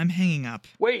 host. I'm hanging up.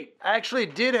 Wait, I actually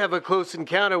did have a close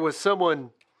encounter with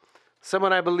someone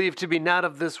I believe to be not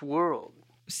of this world.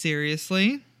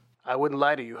 Seriously? I wouldn't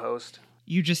lie to you, host.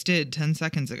 You just did 10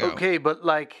 seconds ago. Okay, but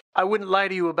I wouldn't lie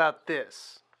to you about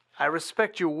this. I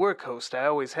respect your work, host. I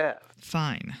always have.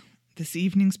 Fine. This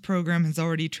evening's program has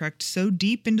already trekked so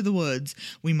deep into the woods,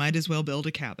 we might as well build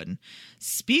a cabin.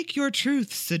 Speak your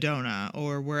truth, Sedona,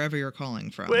 or wherever you're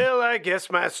calling from. Well, I guess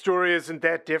my story isn't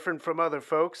that different from other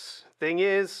folks. Thing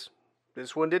is,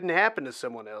 this one didn't happen to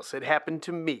someone else. It happened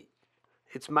to me.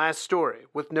 It's my story,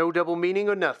 with no double meaning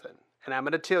or nothing. And I'm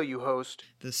going to tell you, host.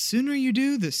 The sooner you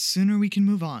do, the sooner we can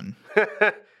move on.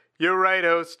 You're right,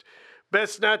 host.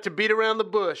 Best not to beat around the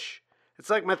bush. It's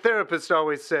like my therapist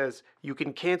always says, you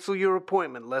can cancel your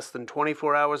appointment less than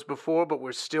 24 hours before, but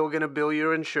we're still going to bill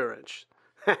your insurance.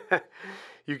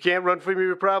 You can't run from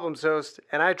your problems, host,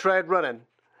 and I tried running.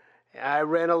 I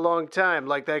ran a long time,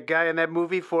 like that guy in that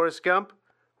movie, Forrest Gump.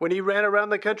 When he ran around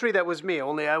the country, that was me,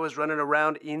 only I was running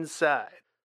around inside.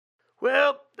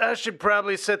 Well, I should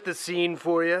probably set the scene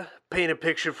for you, paint a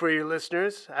picture for your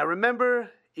listeners. I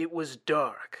remember it was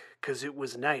dark, 'cause it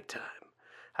was nighttime.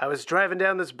 I was driving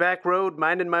down this back road,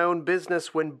 minding my own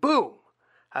business, when boom!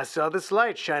 I saw this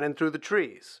light shining through the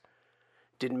trees.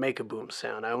 Didn't make a boom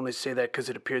sound. I only say that 'cause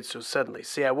it appeared so suddenly.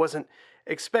 See, I wasn't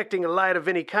expecting a light of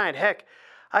any kind. Heck,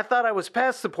 I thought I was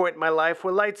past the point in my life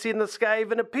where lights in the sky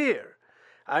even appear.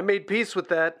 I made peace with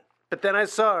that, but then I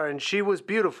saw her, and she was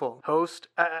beautiful, host.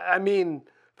 I mean,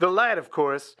 the light, of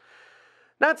course.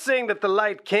 Not saying that the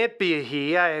light can't be a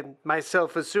he. I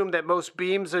myself assume that most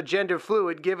beams are gender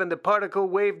fluid given the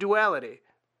particle-wave duality.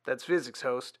 That's physics,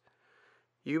 host.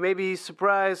 You may be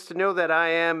surprised to know that I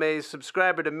am a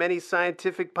subscriber to many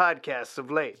scientific podcasts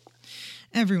of late.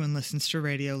 Everyone listens to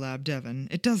Radiolab, Devin.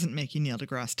 It doesn't make you Neil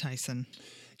deGrasse Tyson.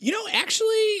 You know,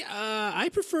 actually, I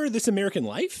prefer This American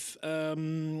Life.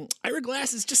 Ira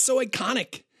Glass is just so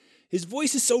iconic. His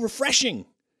voice is so refreshing.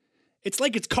 It's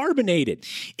like it's carbonated.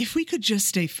 If we could just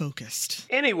stay focused.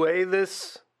 Anyway,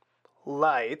 this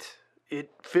light,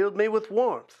 it filled me with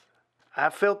warmth.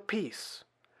 I felt peace,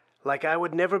 like I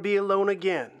would never be alone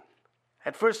again.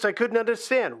 At first I couldn't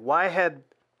understand why had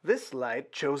this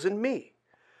light chosen me.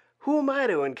 Who am I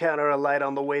to encounter a light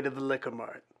on the way to the liquor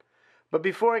mart? But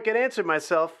before I could answer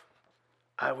myself,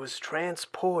 I was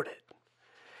transported.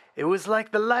 It was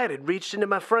like the light had reached into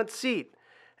my front seat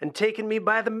and taken me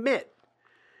by the mitt.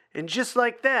 And just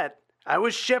like that, I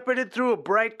was shepherded through a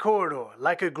bright corridor,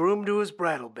 like a groom to his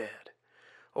bridal bed.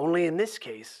 Only in this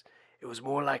case, it was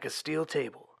more like a steel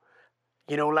table.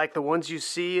 You know, like the ones you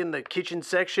see in the kitchen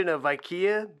section of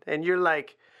IKEA, and you're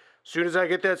like, soon as I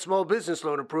get that small business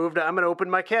loan approved, I'm going to open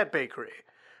my cat bakery.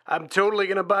 I'm totally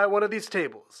going to buy one of these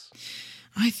tables.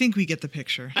 I think we get the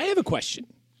picture. I have a question.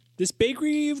 This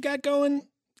bakery you've got going,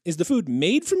 is the food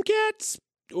made from cats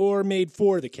or made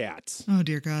for the cats? Oh,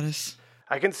 dear goddess.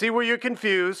 I can see where you're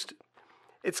confused.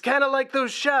 It's kind of like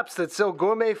those shops that sell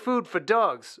gourmet food for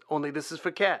dogs, only this is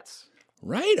for cats.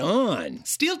 Right on.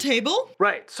 Steel table?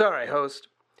 Right, sorry, host.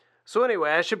 So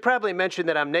anyway, I should probably mention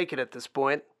that I'm naked at this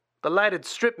point. The light had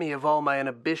stripped me of all my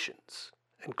inhibitions,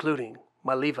 including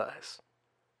my Levi's.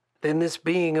 Then this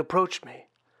being approached me.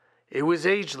 It was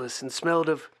ageless and smelled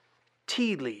of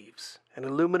tea leaves and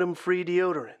aluminum-free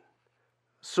deodorant.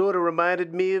 Sort of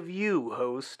reminded me of you,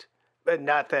 host. But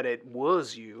not that it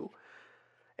was you.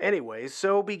 Anyway,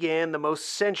 so began the most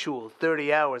sensual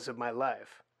 30 hours of my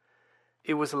life.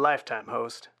 It was a lifetime,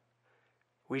 host.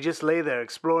 We just lay there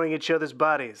exploring each other's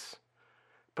bodies,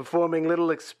 performing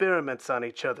little experiments on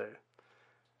each other.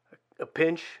 A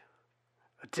pinch,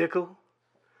 a tickle,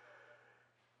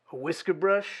 a whisker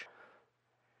brush.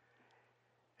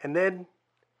 And then,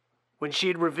 when she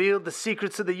had revealed the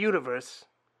secrets of the universe,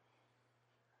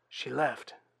 she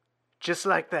left. Just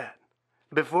like that.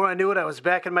 Before I knew it, I was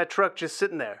back in my truck just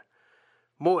sitting there,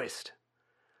 moist,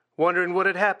 wondering what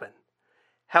had happened,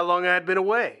 how long I had been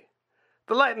away.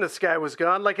 The light in the sky was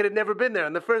gone like it had never been there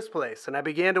in the first place, and I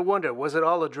began to wonder, was it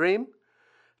all a dream?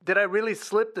 Did I really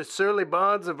slip the surly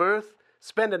bonds of Earth,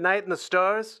 spend a night in the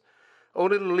stars,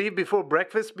 only to leave before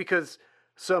breakfast because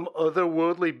some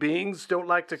otherworldly beings don't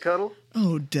like to cuddle?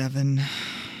 Oh, Devin.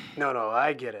 No,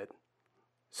 I get it.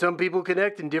 Some people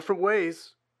connect in different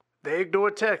ways. They ignore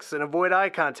texts and avoid eye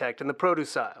contact in the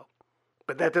produce aisle.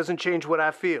 But that doesn't change what I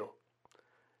feel.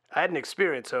 I had an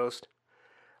experience, host.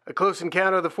 A close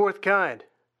encounter of the fourth kind,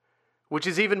 which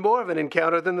is even more of an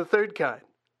encounter than the third kind.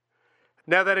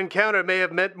 Now, that encounter may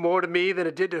have meant more to me than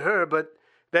it did to her, but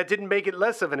that didn't make it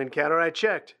less of an encounter. I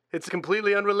checked. It's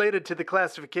completely unrelated to the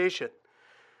classification.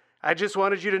 I just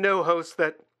wanted you to know, host,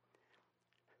 that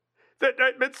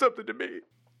night meant something to me.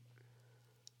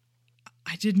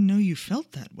 I didn't know you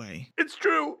felt that way. It's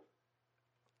true.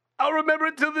 I'll remember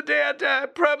it till the day I die,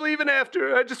 probably even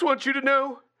after. I just want you to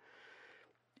know.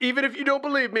 Even if you don't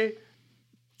believe me.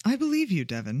 I believe you,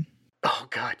 Devin. Oh,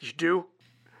 God, you do?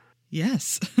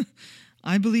 Yes.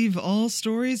 I believe all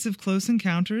stories of close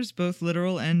encounters, both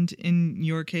literal and, in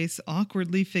your case,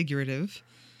 awkwardly figurative.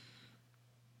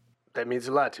 That means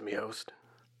a lot to me, host.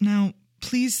 Now,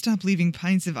 please stop leaving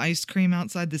pints of ice cream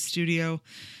outside the studio.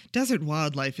 Desert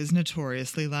wildlife is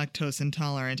notoriously lactose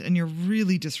intolerant, and you're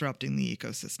really disrupting the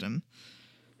ecosystem.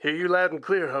 Hear you loud and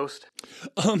clear, host.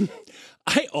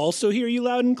 I also hear you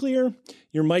loud and clear.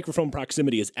 Your microphone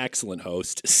proximity is excellent,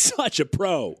 host. Such a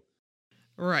pro.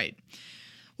 Right.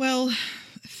 Well,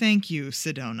 thank you,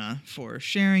 Sedona, for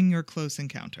sharing your close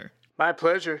encounter. My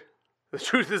pleasure. The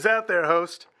truth is out there,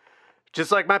 host.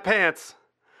 Just like my pants.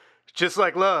 Just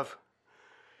like love.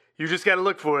 You just gotta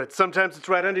look for it. Sometimes it's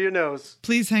right under your nose.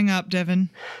 Please hang up,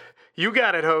 Devin. You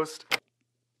got it, host.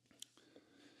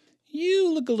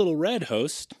 You look a little red,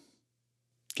 host.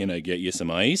 Can I get you some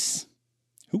ice?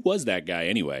 Who was that guy,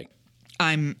 anyway?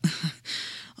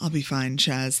 I'll be fine,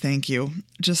 Chaz, thank you.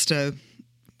 Just a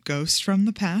ghost from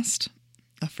the past.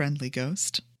 A friendly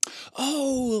ghost.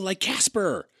 Oh, like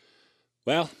Casper.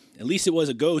 Well, at least it was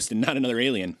a ghost and not another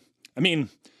alien. I mean,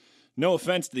 no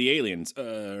offense to the aliens,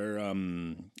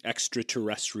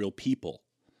 extraterrestrial people.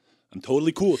 I'm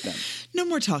totally cool with them. No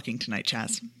more talking tonight,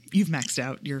 Chaz. You've maxed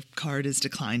out. Your card is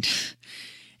declined.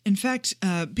 In fact,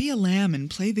 be a lamb and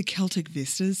play the Celtic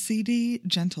Vistas CD.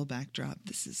 Gentle backdrop.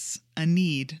 This is a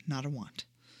need, not a want.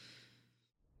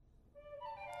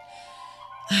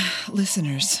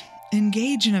 Listeners,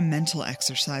 engage in a mental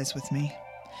exercise with me.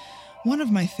 One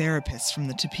of my therapists from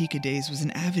the Topeka days was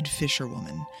an avid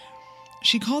fisherwoman.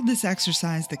 She called this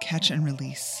exercise the catch and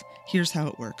release. Here's how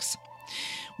it works.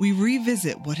 We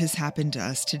revisit what has happened to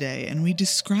us today, and we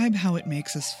describe how it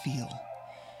makes us feel.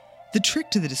 The trick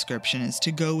to the description is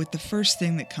to go with the first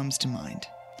thing that comes to mind.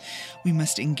 We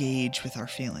must engage with our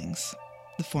feelings.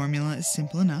 The formula is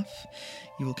simple enough.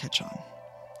 You will catch on.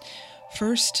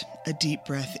 First, a deep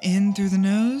breath in through the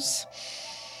nose,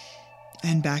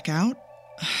 and back out.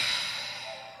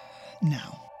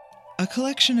 Now. A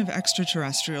collection of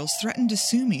extraterrestrials threatened to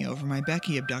sue me over my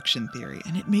Becky abduction theory,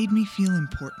 and it made me feel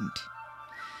important.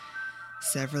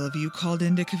 Several of you called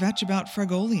in to kvetch about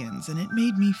Fragolians, and it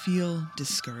made me feel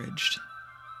discouraged.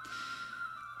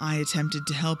 I attempted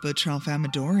to help a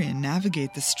Tralfamadorian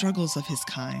navigate the struggles of his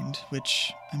kind,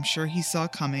 which I'm sure he saw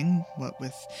coming, what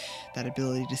with that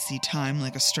ability to see time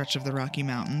like a stretch of the Rocky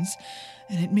Mountains,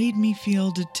 and it made me feel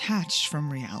detached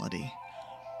from reality.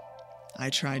 I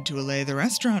tried to allay the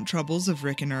restaurant troubles of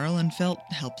Rick and Earl and felt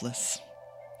helpless.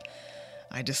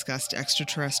 I discussed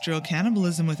extraterrestrial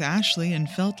cannibalism with Ashley and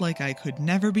felt like I could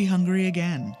never be hungry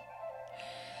again.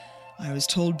 I was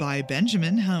told by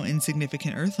Benjamin how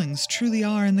insignificant Earthlings truly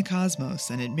are in the cosmos,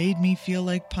 and it made me feel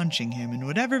like punching him in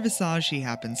whatever visage he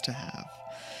happens to have.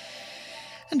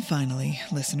 And finally,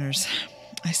 listeners,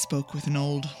 I spoke with an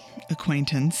old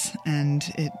acquaintance, and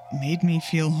it made me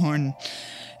feel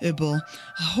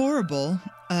horrible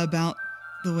about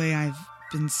the way I've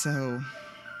been so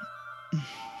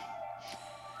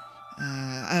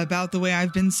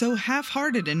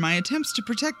half-hearted in my attempts to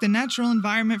protect the natural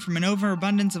environment from an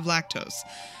overabundance of lactose.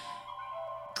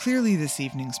 Clearly, this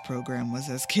evening's program was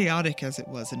as chaotic as it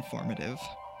was informative.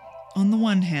 On the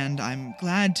one hand, I'm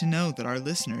glad to know that our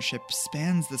listenership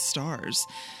spans the stars.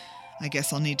 I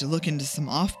guess I'll need to look into some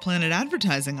off-planet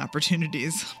advertising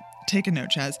opportunities. Take a note,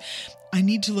 Chaz. I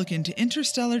need to look into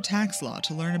interstellar tax law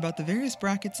to learn about the various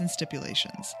brackets and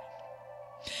stipulations.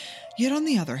 Yet on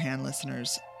the other hand,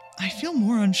 listeners, I feel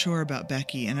more unsure about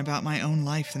Becky and about my own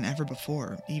life than ever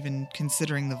before, even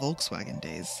considering the Volkswagen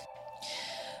days.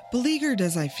 Beleaguered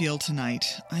as I feel tonight,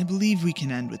 I believe we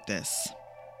can end with this.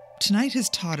 Tonight has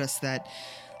taught us that,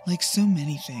 like so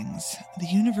many things, the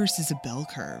universe is a bell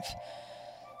curve.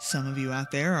 Some of you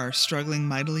out there are struggling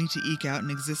mightily to eke out an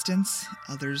existence.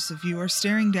 Others of you are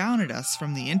staring down at us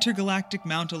from the intergalactic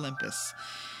Mount Olympus.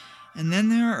 And then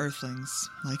there are Earthlings,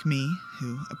 like me,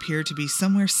 who appear to be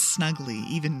somewhere snugly,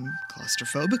 even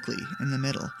claustrophobically, in the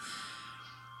middle.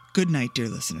 Good night, dear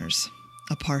listeners.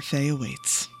 A parfait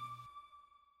awaits.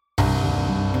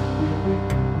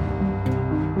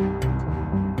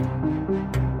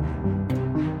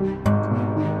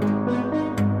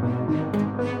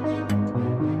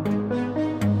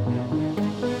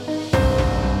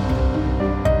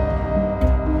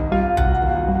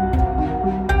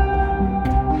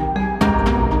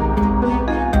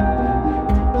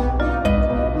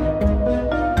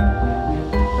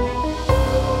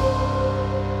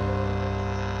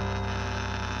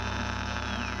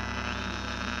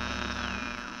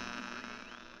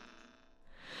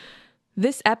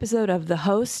 This episode of The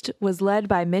Host was led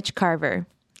by Mitch Carver.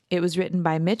 It was written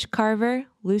by Mitch Carver,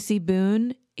 Lucy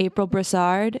Boone, April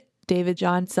Broussard, David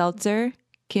John Seltzer,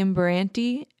 Kim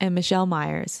Baranti, and Michelle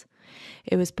Myers.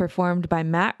 It was performed by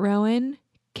Matt Rowan,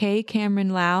 Kay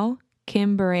Cameron Lau,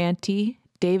 Kim Baranti,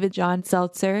 David John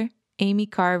Seltzer, Amy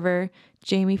Carver,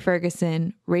 Jamie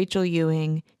Ferguson, Rachel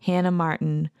Ewing, Hannah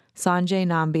Martin, Sanjay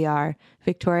Nambiar,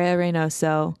 Victoria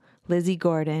Reynoso, Lizzie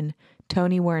Gordon,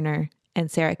 Tony Werner,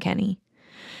 and Sarah Kenny.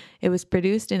 It was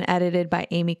produced and edited by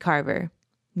Amy Carver.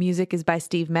 Music is by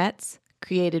Steve Metz,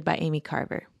 created by Amy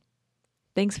Carver.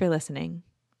 Thanks for listening.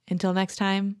 Until next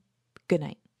time, good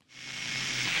night.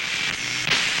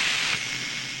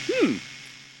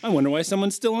 I wonder why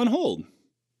someone's still on hold.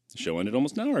 The show ended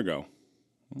almost an hour ago.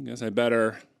 I guess I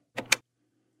better...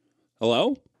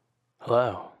 Hello?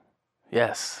 Hello.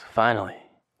 Yes, finally.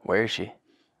 Where is she?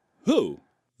 Who?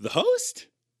 The host?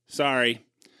 Sorry.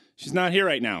 She's not here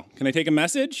right now. Can I take a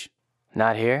message?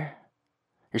 Not here?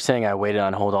 You're saying I waited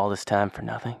on hold all this time for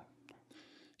nothing?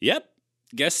 Yep,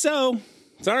 guess so.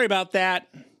 Sorry about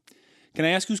that. Can I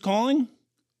ask who's calling?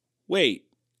 Wait,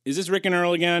 is this Rick and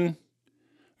Earl again?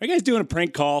 Are you guys doing a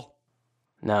prank call?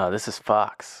 No, this is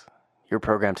Fox. Your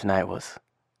program tonight was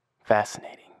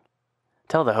fascinating.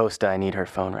 Tell the host I need her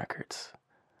phone records.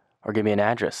 Or give me an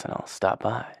address and I'll stop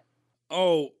by.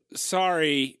 Oh,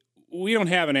 sorry. We don't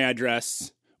have an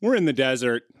address. We're in the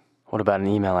desert. What about an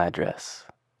email address?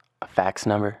 A fax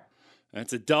number?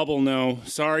 That's a double no.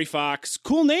 Sorry, Fox.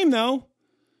 Cool name, though.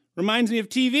 Reminds me of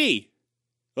TV.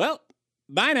 Well,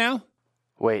 bye now.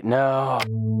 Wait, no.